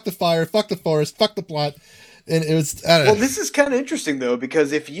from. Fuck the fire. Fuck the forest. Fuck the plot. And it was. I don't know. Well, this is kind of interesting though,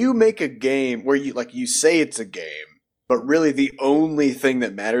 because if you make a game where you say it's a game, but really the only thing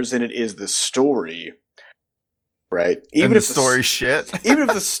that matters in it is the story. Right. Even if the story shit. Even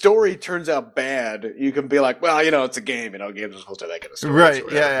if the story turns out bad, you can be like, well, it's a game. Games are supposed to have that kind of story. Right.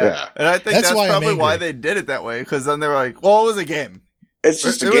 Yeah. And I think that's probably why they did it that way. Because then they were like, well, it was a game. It's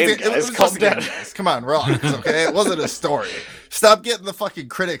just a game, guys. Calm down. Come on, relax, okay? It wasn't a story. Stop getting the fucking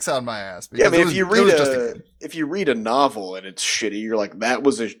critics on my ass. Yeah, I mean, because if you read a novel and it's shitty, you're like, that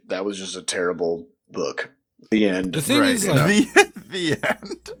was just a terrible book. The end. The thing is, like, the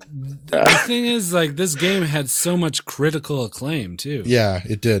end. the thing is, like, this game had so much critical acclaim too. Yeah,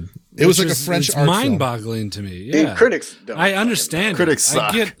 it did. It was like a French it's art film. mind-boggling to me. Dude, Yeah, critics don't I understand. Critics it.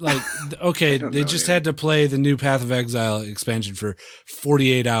 suck. I get like, okay, they just had to play the new Path of Exile expansion for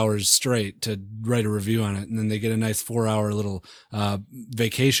 48 hours straight to write a review on it, and then they get a nice 4-hour little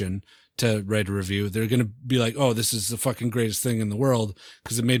vacation to write a review. They're gonna be like, "Oh, this is the fucking greatest thing in the world"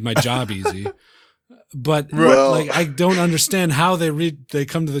 because it made my job easy. But Well- like, I don't understand how they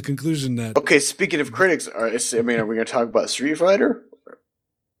come to the conclusion that Okay, speaking of critics, are we going to talk about Street Fighter?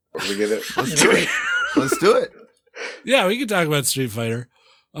 Or are we gonna Let's do it. Let's do it. yeah, we can talk about Street Fighter.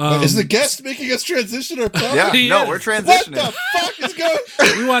 Is the guest making us transition or what? Yeah, He no, is. we're What transitioning. the fuck is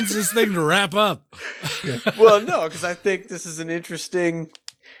going? He wants this thing to wrap up. Well, no, because I think this is an interesting.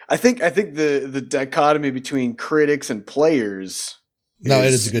 I think the dichotomy between critics and players. No,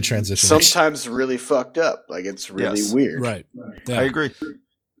 it is a good transition. Sometimes really fucked up. Like it's really Yes. weird. Right. Yeah. I agree.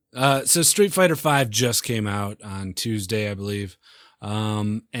 So Street Fighter V just came out on Tuesday, I believe.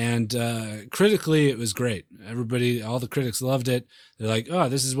 And critically, it was great. All the critics loved it. They're like, oh,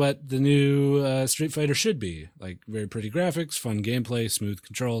 this is what the new Street Fighter should be. Like, very pretty graphics, fun gameplay, smooth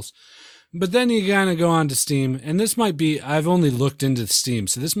controls. But then you kind of go on to Steam, and this might be, I've only looked into Steam,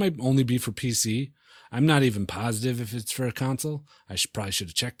 so this might only be for PC. I'm not even positive if it's for a console. I probably should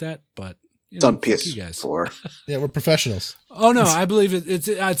have checked that, but It's on fuck you guys. PS4. Yeah, we're professionals. Oh no, I believe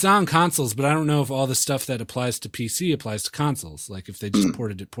it's on consoles, but I don't know if all the stuff that applies to PC applies to consoles. Like if they just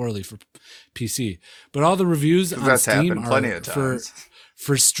ported it poorly for PC. But all the reviews on That's Steam happened plenty are of times.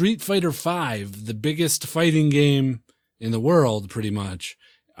 for Street Fighter V, the biggest fighting game in the world, pretty much,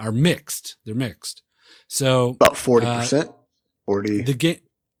 are mixed. They're mixed. So About 40%. 40, the game,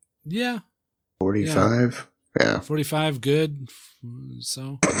 yeah, 45. Yeah. 45, good.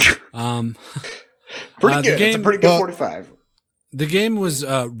 So, Pretty the good. It's a game- pretty good well- 45. The game was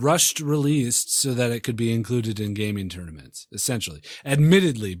rushed released so that it could be included in gaming tournaments, essentially.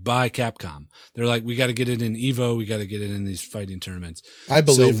 Admittedly, by Capcom. They're like, we got to get it in EVO, we got to get it in these fighting tournaments. I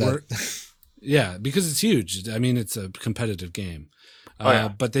believe So that. Yeah, because it's huge. I mean, it's a competitive game. yeah.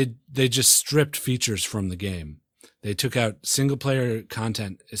 But they just stripped features from the game. They took out single player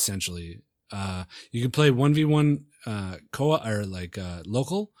content, essentially. You can play 1v1 co-op or like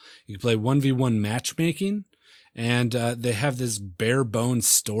local. You can play 1v1 matchmaking. And they have this bare bones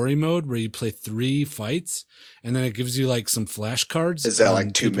story mode where you play 3 fights, and then it gives you like some flashcards. Is that on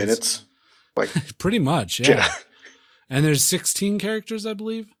like 2 people's- minutes? Like, Pretty much, yeah. And there's 16 characters, I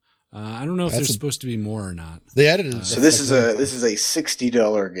believe. I don't know if That's there's a- supposed to be more or not. They added it. so this is a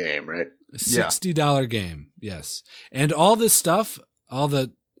 $60 game, right? A $60 game, yes. And all this stuff, all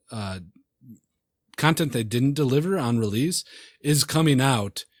the content they didn't deliver on release is coming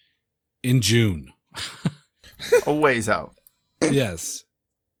out in June. A ways out. Yes.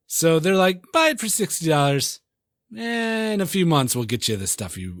 So they're like, buy it for $60. In a few months, we'll get you the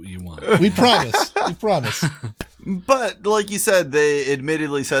stuff you want. We promise. We promise. But like you said, they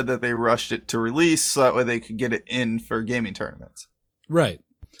admittedly said that they rushed it to release so that way they could get it in for gaming tournaments. Right.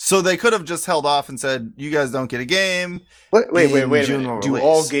 So they could have just held off and said, "You guys don't get a game." Wait a In minute. June Do release.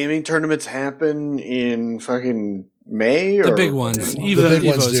 all gaming tournaments happen in fucking May? Or? The big ones. The big ones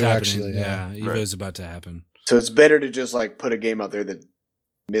Evo's do, happening. actually, Yeah, yeah. Evo's about to happen. So it's better to just like put a game out there that's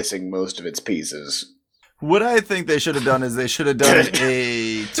missing most of its pieces. What I think they should have done is they should have done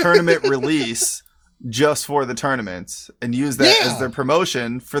a tournament release just for the tournaments and use that Yeah. as their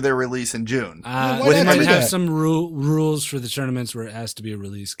promotion for their release in June. why They not might do have that? some rules for the tournaments where it has to be a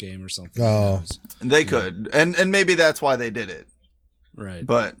release game or something. Oh. And they could, and maybe that's why they did it. Right.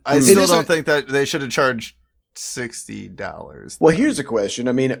 But I It still is don't a- think that they should have charged $60. Well, here's a question.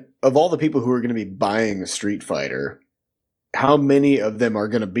 I mean, of all the people who are going to be buying Street Fighter, how many of them are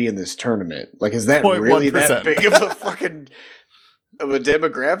going to be in this tournament? Like, is that really 0.1%. that big of a fucking of a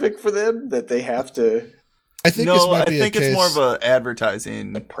demographic for them that they have to I think this No, might I be think a case. it's more of a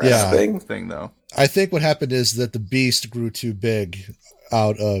advertising press Yeah. thing? though. I think what happened is that the beast grew too big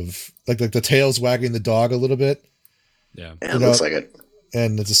out of like the tail's wagging the dog a little bit, Yeah. Yeah, You it know, looks like it.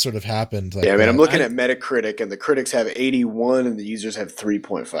 and it just sort of happened. Like Yeah, I mean, I'm that. looking at Metacritic, and the critics have 81, and the users have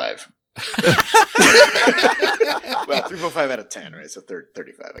 3.5. Well, 3.5 out of 10, right? So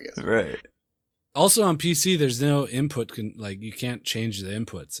 35, I guess. Right. Also on PC, there's no input. Like you can't change the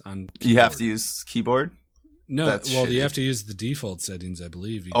inputs on. You have keyboard. to use keyboard. No, That's well, you shitty. have to use the default settings. I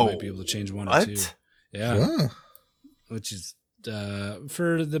believe you Oh, might be able to change one or what? two. Yeah, Oh. which is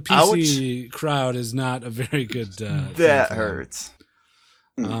for the PC crowd is not a very good. That hurts.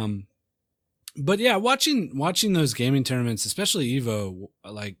 But yeah, watching those gaming tournaments, especially Evo,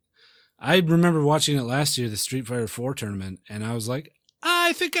 like I remember watching it last year, the Street Fighter 4 tournament, and I was like,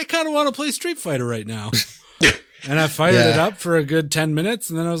 I think I kind of want to play Street Fighter right now. And I fired it up for a good 10 minutes,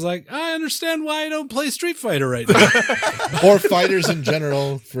 and then I was like, I understand why I don't play Street Fighter right now. Or fighters in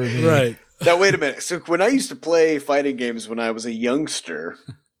general for me. Right. Now, wait a minute. So when I used to play fighting games when I was a youngster,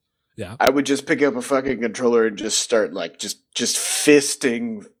 yeah, I would just pick up a fucking controller and just start like just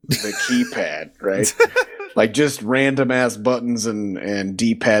fisting the keypad, right? Like just random ass buttons and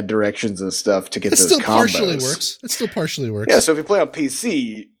D-pad directions and stuff to get those combos. It still partially works. Yeah, so if you play on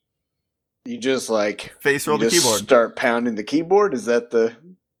PC, you just like face roll the keyboard, start pounding the keyboard. Is that the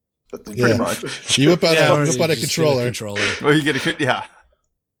pretty much? You whip out a controller. Or you get Yeah,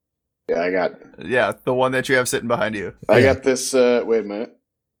 I got. Yeah, the one that you have sitting behind you. I got this. Wait a minute.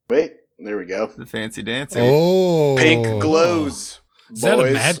 Wait, there we go. The fancy dancer. Oh, pink glows. Is that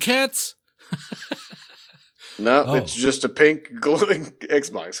a Mad Catz? No, it's just a pink glowing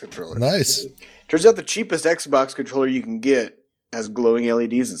Xbox controller. Nice. Turns out the cheapest Xbox controller you can get has glowing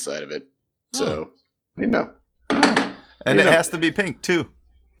LEDs inside of it. So, you know. And it has to be pink, too.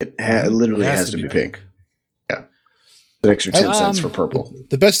 It literally has to be pink. Yeah. An extra 10 cents for purple.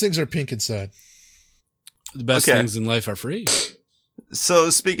 The best things are pink inside. The best things in life are free. So,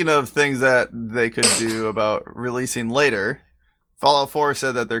 speaking of things that they could do about releasing later, Fallout 4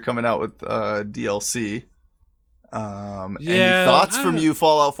 said that they're coming out with DLC. Any thoughts from you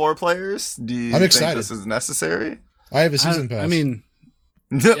Fallout 4 players? Do you think this is necessary? I have a season pass. I mean...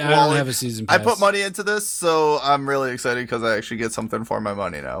 Yeah, I don't have a season pass. I put money into this, so I'm really excited because I actually get something for my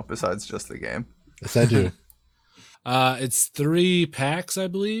money now, besides just the game. Yes, I do. It's 3 packs, I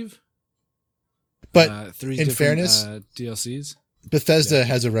believe. But 3 in fairness, DLCs. Bethesda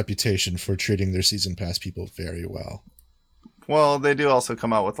has a reputation for treating their season pass people very well. Well, they do also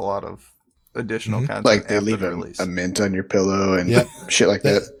come out with a lot of additional content. Like they leave a mint on your pillow and shit like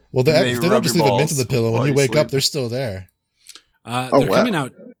that. Well, they don't just leave a mint on the pillow. When you wake up, they're still there. They're coming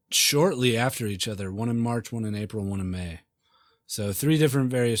out shortly after each other. One in March, one in April, one in May. So 3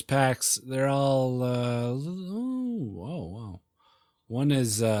 different various packs. They're all wow. One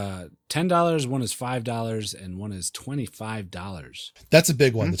is $10, one is $5, and one is $25. That's a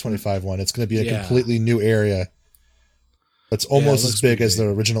big one, the 25 one. It's going to be a completely new area. That's almost as big as the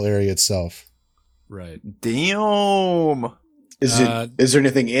original area itself. Right. Damn. Is there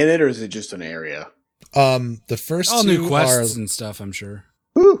anything in it, or is it just an area? The first all 2 new quests and stuff, I'm sure.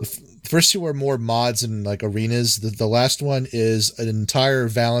 The first 2 are more mods and like arenas. The last one is an entire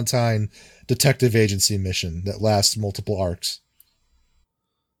Valentine detective agency mission that lasts multiple arcs.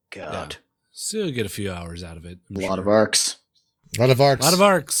 God. Yeah. So you'll get a few hours out of it. A lot of arcs. A lot of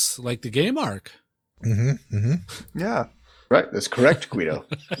arcs, like the game arc. Mm-hmm. Mm-hmm. Yeah. Right. That's correct, Guido.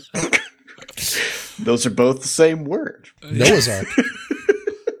 Those are both the same word. Noah's Ark.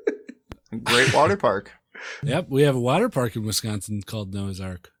 Great water park. Yep, we have a water park in Wisconsin called Noah's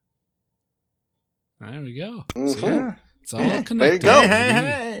Ark. There we go. Mm-hmm. So, yeah, it's all connected. There you go.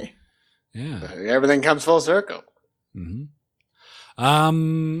 Hey. Yeah. Everything comes full circle. Mm-hmm.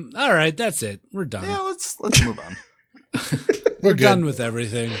 All right, that's it. We're done. Yeah, let's move on. We're done with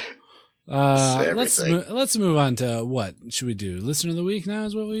everything. Everything. Let's move on to what should we do? Listener of the week now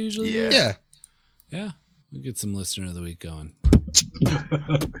is what we usually do. Yeah. We'll get some listener of the week going.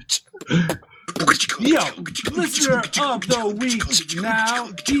 Yo, listener of the week now.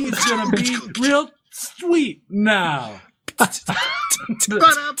 He's gonna be real sweet now.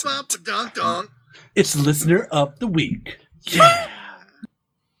 It's listener of the week. Yeah.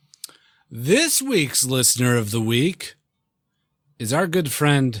 This week's listener of the week is our good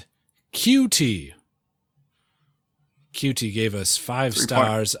friend QT. QT gave us 5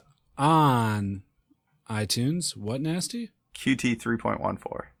 stars on iTunes. What, Nasty? QT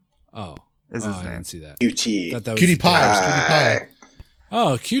 3.14. Oh. Is his I name. didn't see that. QT. Cutie Pie.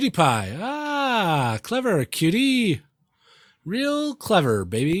 Oh, Cutie Pie. Ah, clever. Cutie. Real clever,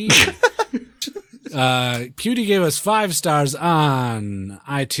 baby. Cutie gave us 5 stars on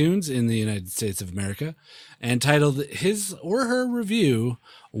iTunes in the United States of America and titled his or her review,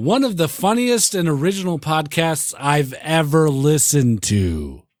 "One of the funniest and original podcasts I've ever listened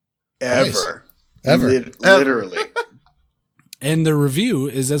to." Ever. Literally. And the review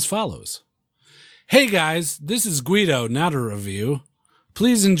is as follows. Hey guys, this is Guido, not a review.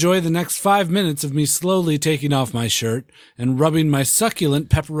 Please enjoy the next 5 minutes of me slowly taking off my shirt and rubbing my succulent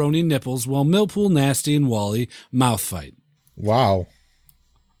pepperoni nipples while Millpool, Nasty, and Wally mouth fight. Wow.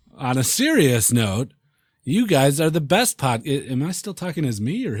 On a serious note, You guys are the best pod. Am I still talking as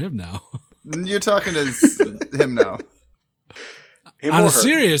me or him now? You're talking as him now. Him On or a her.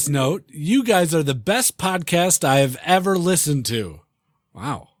 serious note, you guys are the best podcast I have ever listened to.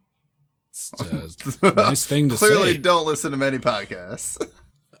 Wow. It's a nice thing to Clearly say. don't listen to many podcasts.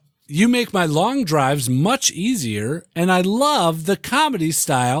 You make my long drives much easier, and I love the comedy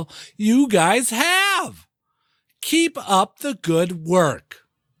style you guys have. Keep up the good work.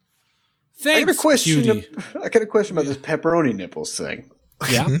 Thanks, I got a question. cutie. I got a question about this pepperoni nipples thing.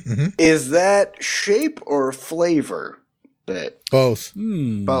 Yeah. Is that shape or flavor? That Both.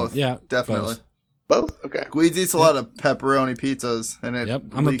 Both. Yeah, Definitely. both? Okay. Guides eats a lot of pepperoni pizzas, and it Yep,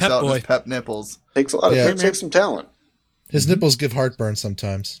 I'm a leaks pep out boy. his pep nipples. Takes a lot of Yeah. takes some talent. His nipples give heartburn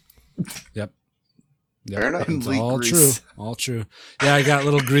sometimes. Yep. Fair enough. And It's leak all grease. true. All true. Yeah, I got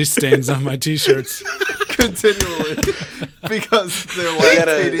little grease stains on my t-shirts. Continually. Because they're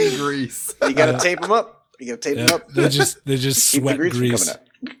gotta- lactating grease. You got to tape them up. You got to tape Yeah, them up. they just Keep the sweat grease from grease. coming out.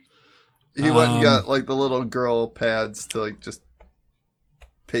 He went and got like the little girl pads to like just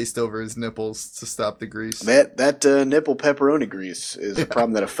paste over his nipples to stop the grease. That nipple pepperoni grease is a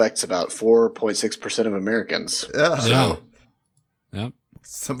problem that affects about 4.6% of Americans. Yeah. Yeah. Yep.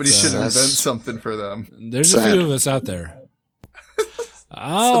 Somebody should invent That's- something for them. There's a Sad. few of us out there.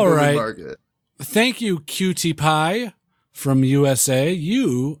 All It's the movie right. market. Thank you, Cutie Pie from USA.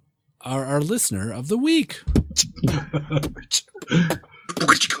 You are our listener of the week.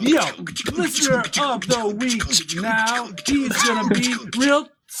 Yo, listener of the week now. He's gonna be real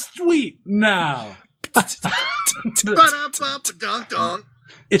sweet now.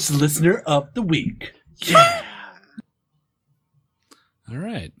 It's listener of the week. Yeah. All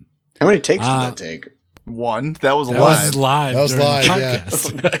right. How many takes did that take? One. That was That live. was live. That was during the live, yeah.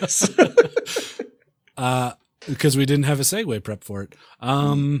 podcast. Because we didn't have a segue prep for it.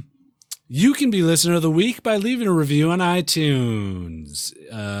 You can be listener of the week by leaving a review on iTunes.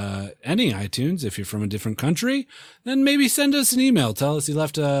 Any iTunes, if you're from a different country, then maybe send us an email. Tell us you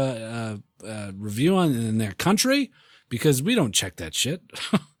left a review in their country, because we don't check that shit.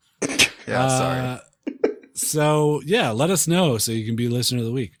 Yeah, sorry. So yeah, let us know so you can be listener of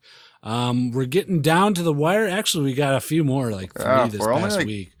the week. We're getting down to the wire. Actually, we got a few more, like 3 Yeah, this we're only, past like,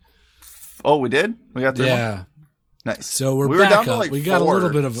 week. Oh, we did? We got 3 more? Yeah. Nice. So we're We back down to up. like We got 4, a little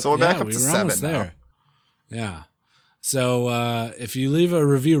bit of so we're back up we to were 7 almost now. there. Yeah. So if you leave a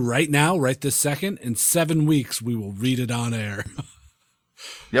review right now, right this second, in 7 weeks we will read it on air.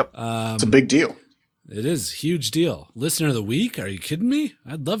 Yep. It's a big deal. It is a huge deal. Listener of the week? Are you kidding me?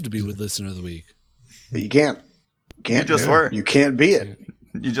 I'd love to be with listener of the week. But you can't. You just were. You can't be it.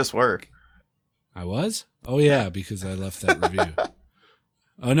 You just work. I was? Oh yeah, because I left that review.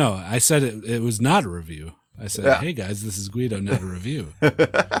 Oh no, I said it was not a review. I said, Yeah. "Hey guys, this is Guido, not a review."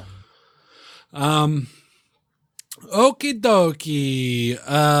 Okie dokie.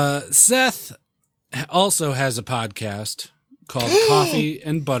 Seth also has a podcast called Coffee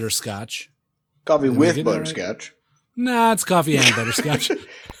and Butterscotch. Coffee Did we with get that right? butterscotch. Nah, it's coffee and butterscotch.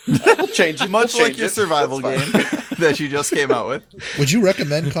 We'll change it. Much We'll like change your it. survival That's game fine. that you just came out with. Would you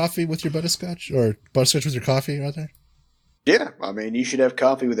recommend coffee with your butterscotch or butterscotch with your coffee, rather? Yeah, I mean, you should have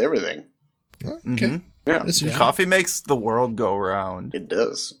coffee with everything. Oh, okay. Mhm. Yeah, That's- Coffee makes the world go round. it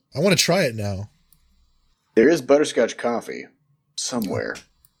does. I want to try it now. There is butterscotch coffee somewhere.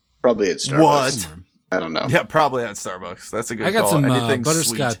 Probably at Starbucks. What? I don't know. Yeah, probably at Starbucks. That's a good I got call. some Anything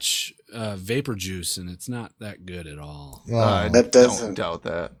butterscotch vapor juice, and it's not that good at all. sweet. Oh, I That don't doesn't- doubt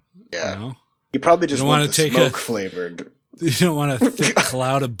that. Yeah. You know? You probably just don't want wanna the take smoke a- flavored. You don't want a thick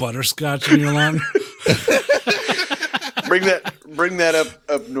cloud of butterscotch in your lawn? Bring that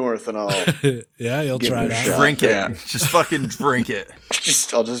up north, and I'll Yeah, you'll Give try it it a out. shot. Drink it. Yeah. Just fucking drink it.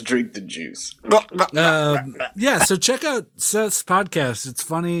 I'll just drink the juice. Yeah, so check out Seth's podcast. It's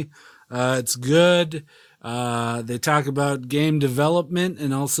funny. It's good. They talk about game development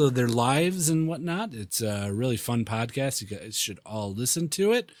and also their lives and whatnot. It's a really fun podcast. You guys should all listen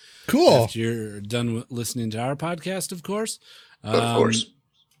to it. cool. After you're done with listening to our podcast, of course. Of course.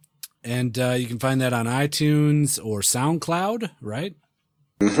 And you can find that on iTunes or SoundCloud, right?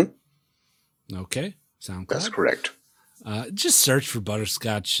 Mm-hmm. Okay, SoundCloud. That's correct. Just search for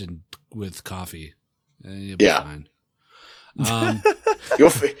butterscotch and with coffee. And you'll be Yeah. fine.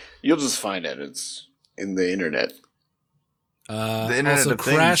 You'll just find it. It's in the internet. The Internet Also, of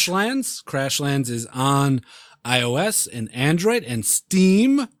Things. Crashlands. Crashlands is on iOS and Android and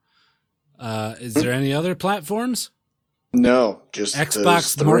Steam. Is there any other platforms? No, just those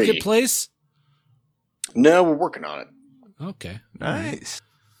Xbox 3. Marketplace? No, we're working on it. Okay. Nice.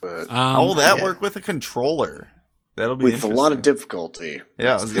 But How will that yeah. work with a controller? That'll be with a lot of interesting. difficulty.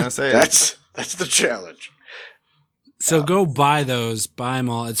 Yeah, I was gonna say That's That's the challenge. So go buy those, buy them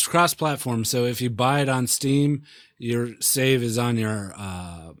all. It's cross-platform, so if you buy it on Steam, your save is on your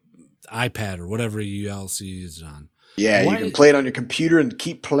iPad or whatever else you use it on. Yeah, you can play it on your computer and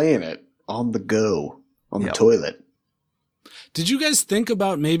keep playing it on the go, on the toilet. Did you guys think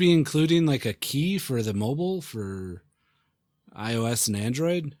about maybe including like a key for the mobile for iOS and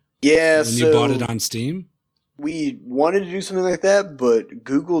Android? Yeah, when you bought it on Steam? We wanted to do something like that, but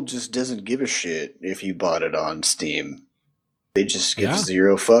Google just doesn't give a shit if you bought it on Steam. They just give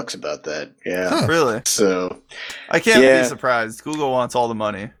zero fucks about that. Yeah. Huh. Really? So I can't be surprised. Google wants all the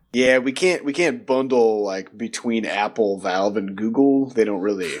money. Yeah, we can't bundle like between Apple, Valve, and Google. They don't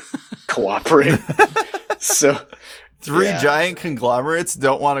really cooperate. So three giant conglomerates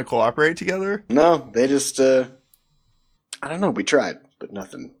don't want to cooperate together? No, they just I don't know, we tried, but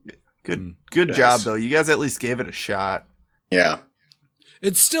nothing. Good job though. You guys at least gave it a shot. Yeah.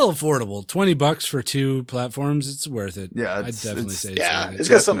 It's still affordable. $20 for 2 platforms. It's worth it. Yeah, I'd definitely say it's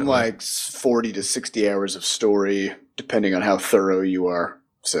got something like 40 to 60 hours of story, depending on how thorough you are.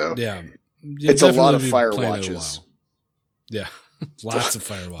 So yeah, it's a lot of fire watches. Yeah, lots of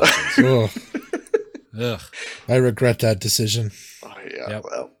fire watches. Ugh. I regret that decision. Oh yeah,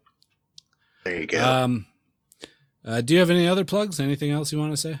 well, there you go. Do you have any other plugs? Anything else you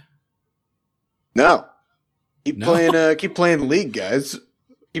want to say? No. Keep playing League, guys.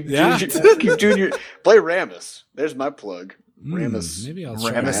 Keep doing your play Rammus. There's my plug. Rammus. Maybe I'll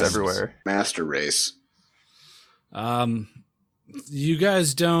try Rammus everywhere. Master Race. You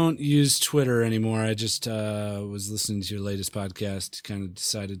guys don't use Twitter anymore. I just was listening to your latest podcast. Kind of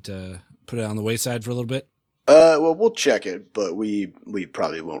decided to put it on the wayside for a little bit. Well, we'll check it, but we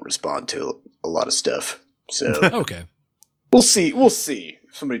probably won't respond to a lot of stuff. So okay, we'll see. We'll see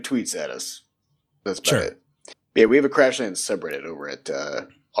if somebody tweets at us. That's about it. Yeah, we have a Crashlands subreddit over at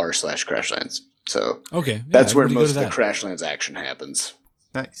r/Crashlands. So that's where most of the Crashlands action happens.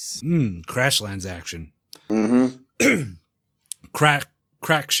 Nice. Crashlands action. Mm-hmm.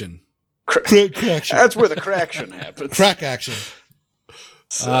 Craction. That's where the craction happens. Crack action.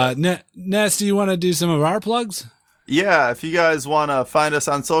 So. Ness, do you want to do some of our plugs? Yeah, if you guys want to find us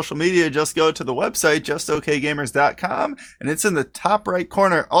on social media, just go to the website, justokgamers.com, and it's in the top right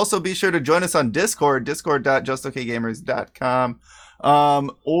corner. Also, be sure to join us on Discord, discord.justokgamers.com,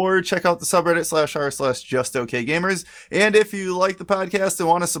 or check out the subreddit /r/justokgamers. And if you like the podcast and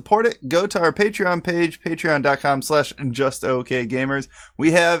want to support it, go to our Patreon page, patreon.com/justokgamers.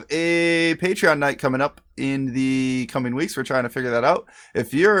 We have a Patreon night coming up in the coming weeks. We're trying to figure that out.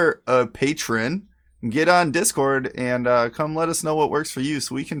 If you're a patron, get on Discord and come let us know what works for you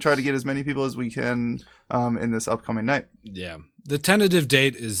so we can try to get as many people as we can in this upcoming night. Yeah. The tentative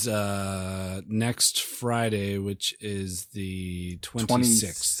date is next Friday, which is the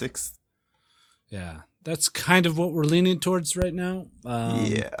 26th. Yeah. That's kind of what we're leaning towards right now.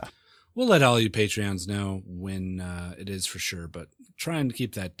 We'll let all you Patreons know when it is for sure, but trying to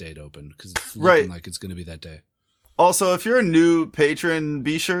keep that date open because it's looking like it's going to be that day. Also, if you're a new patron,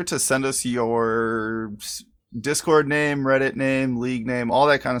 be sure to send us your Discord name, Reddit name, League name, all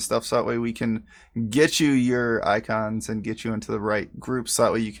that kind of stuff, so that way we can get you your icons and get you into the right groups, so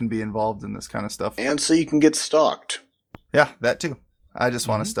that way you can be involved in this kind of stuff. And so you can get stalked. Yeah, that too. I just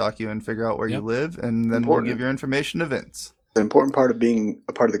want to stalk you and figure out where you live, and then we'll give your information to Vince. It's an important part of being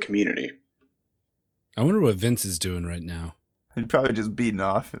a part of the community. I wonder what Vince is doing right now. He's probably just beating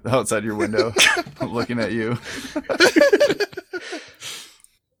off outside your window, looking at you.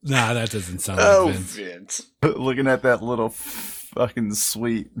 Nah, that doesn't sound like Vince. Looking at that little fucking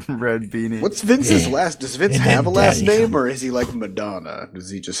sweet red beanie. What's Vince's last? Does Vince have a last name, or is he like Madonna? Does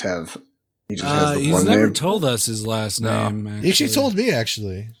he just have? He just has the he's one never name? told us his last name. Actually. He actually told me,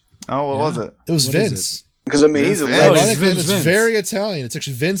 actually. Oh, what was it? It was Vince. Because I mean, he's a Ironically, legend. it's very Italian. It's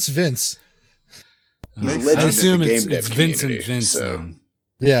actually Vince. He's a I legend assume in the it's game dev Vincent community, Vince. so.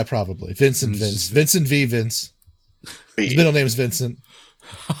 Yeah, probably. Vincent Vince. Vincent V. Vince. His middle name is Vincent.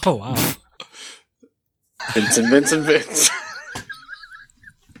 Oh, wow. Vince.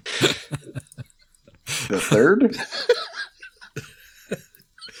 The third?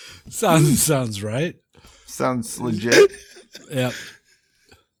 Sounds right. Sounds legit. Yep.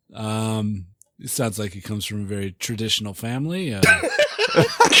 It sounds like he comes from a very traditional family.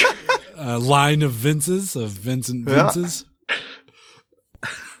 A line of Vinces, of Vincent Vinces.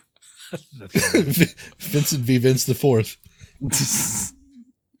 Vincent V. Vince the Fourth.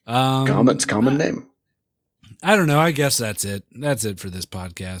 Common name. I don't know. I guess that's it. That's it for this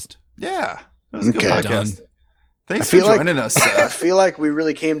podcast. Yeah. That was a good podcast. Done. Thanks for joining us. I feel like we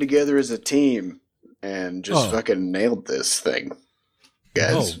really came together as a team and just fucking nailed this thing.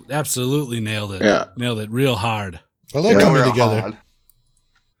 guys. Oh, absolutely nailed it. Yeah. Nailed it real hard. I like Yeah, coming we're together. hard.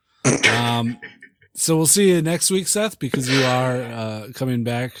 So we'll see you next week, Seth, because you are coming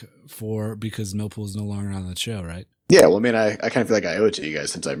back because Millpool's no longer on the show, right? Yeah, well, I mean, I kind of feel like I owe it to you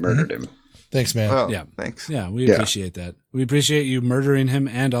guys since I murdered him. Thanks, man. Oh, Yeah. thanks. Yeah, we Yeah. appreciate that. We appreciate you murdering him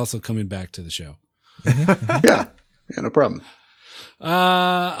and also coming back to the show. Yeah, no problem.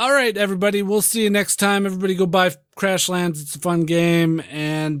 All right, everybody. We'll see you next time. Everybody go buy Crashlands. It's a fun game.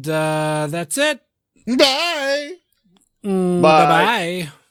 And that's it. Bye. Bye Bye. bye.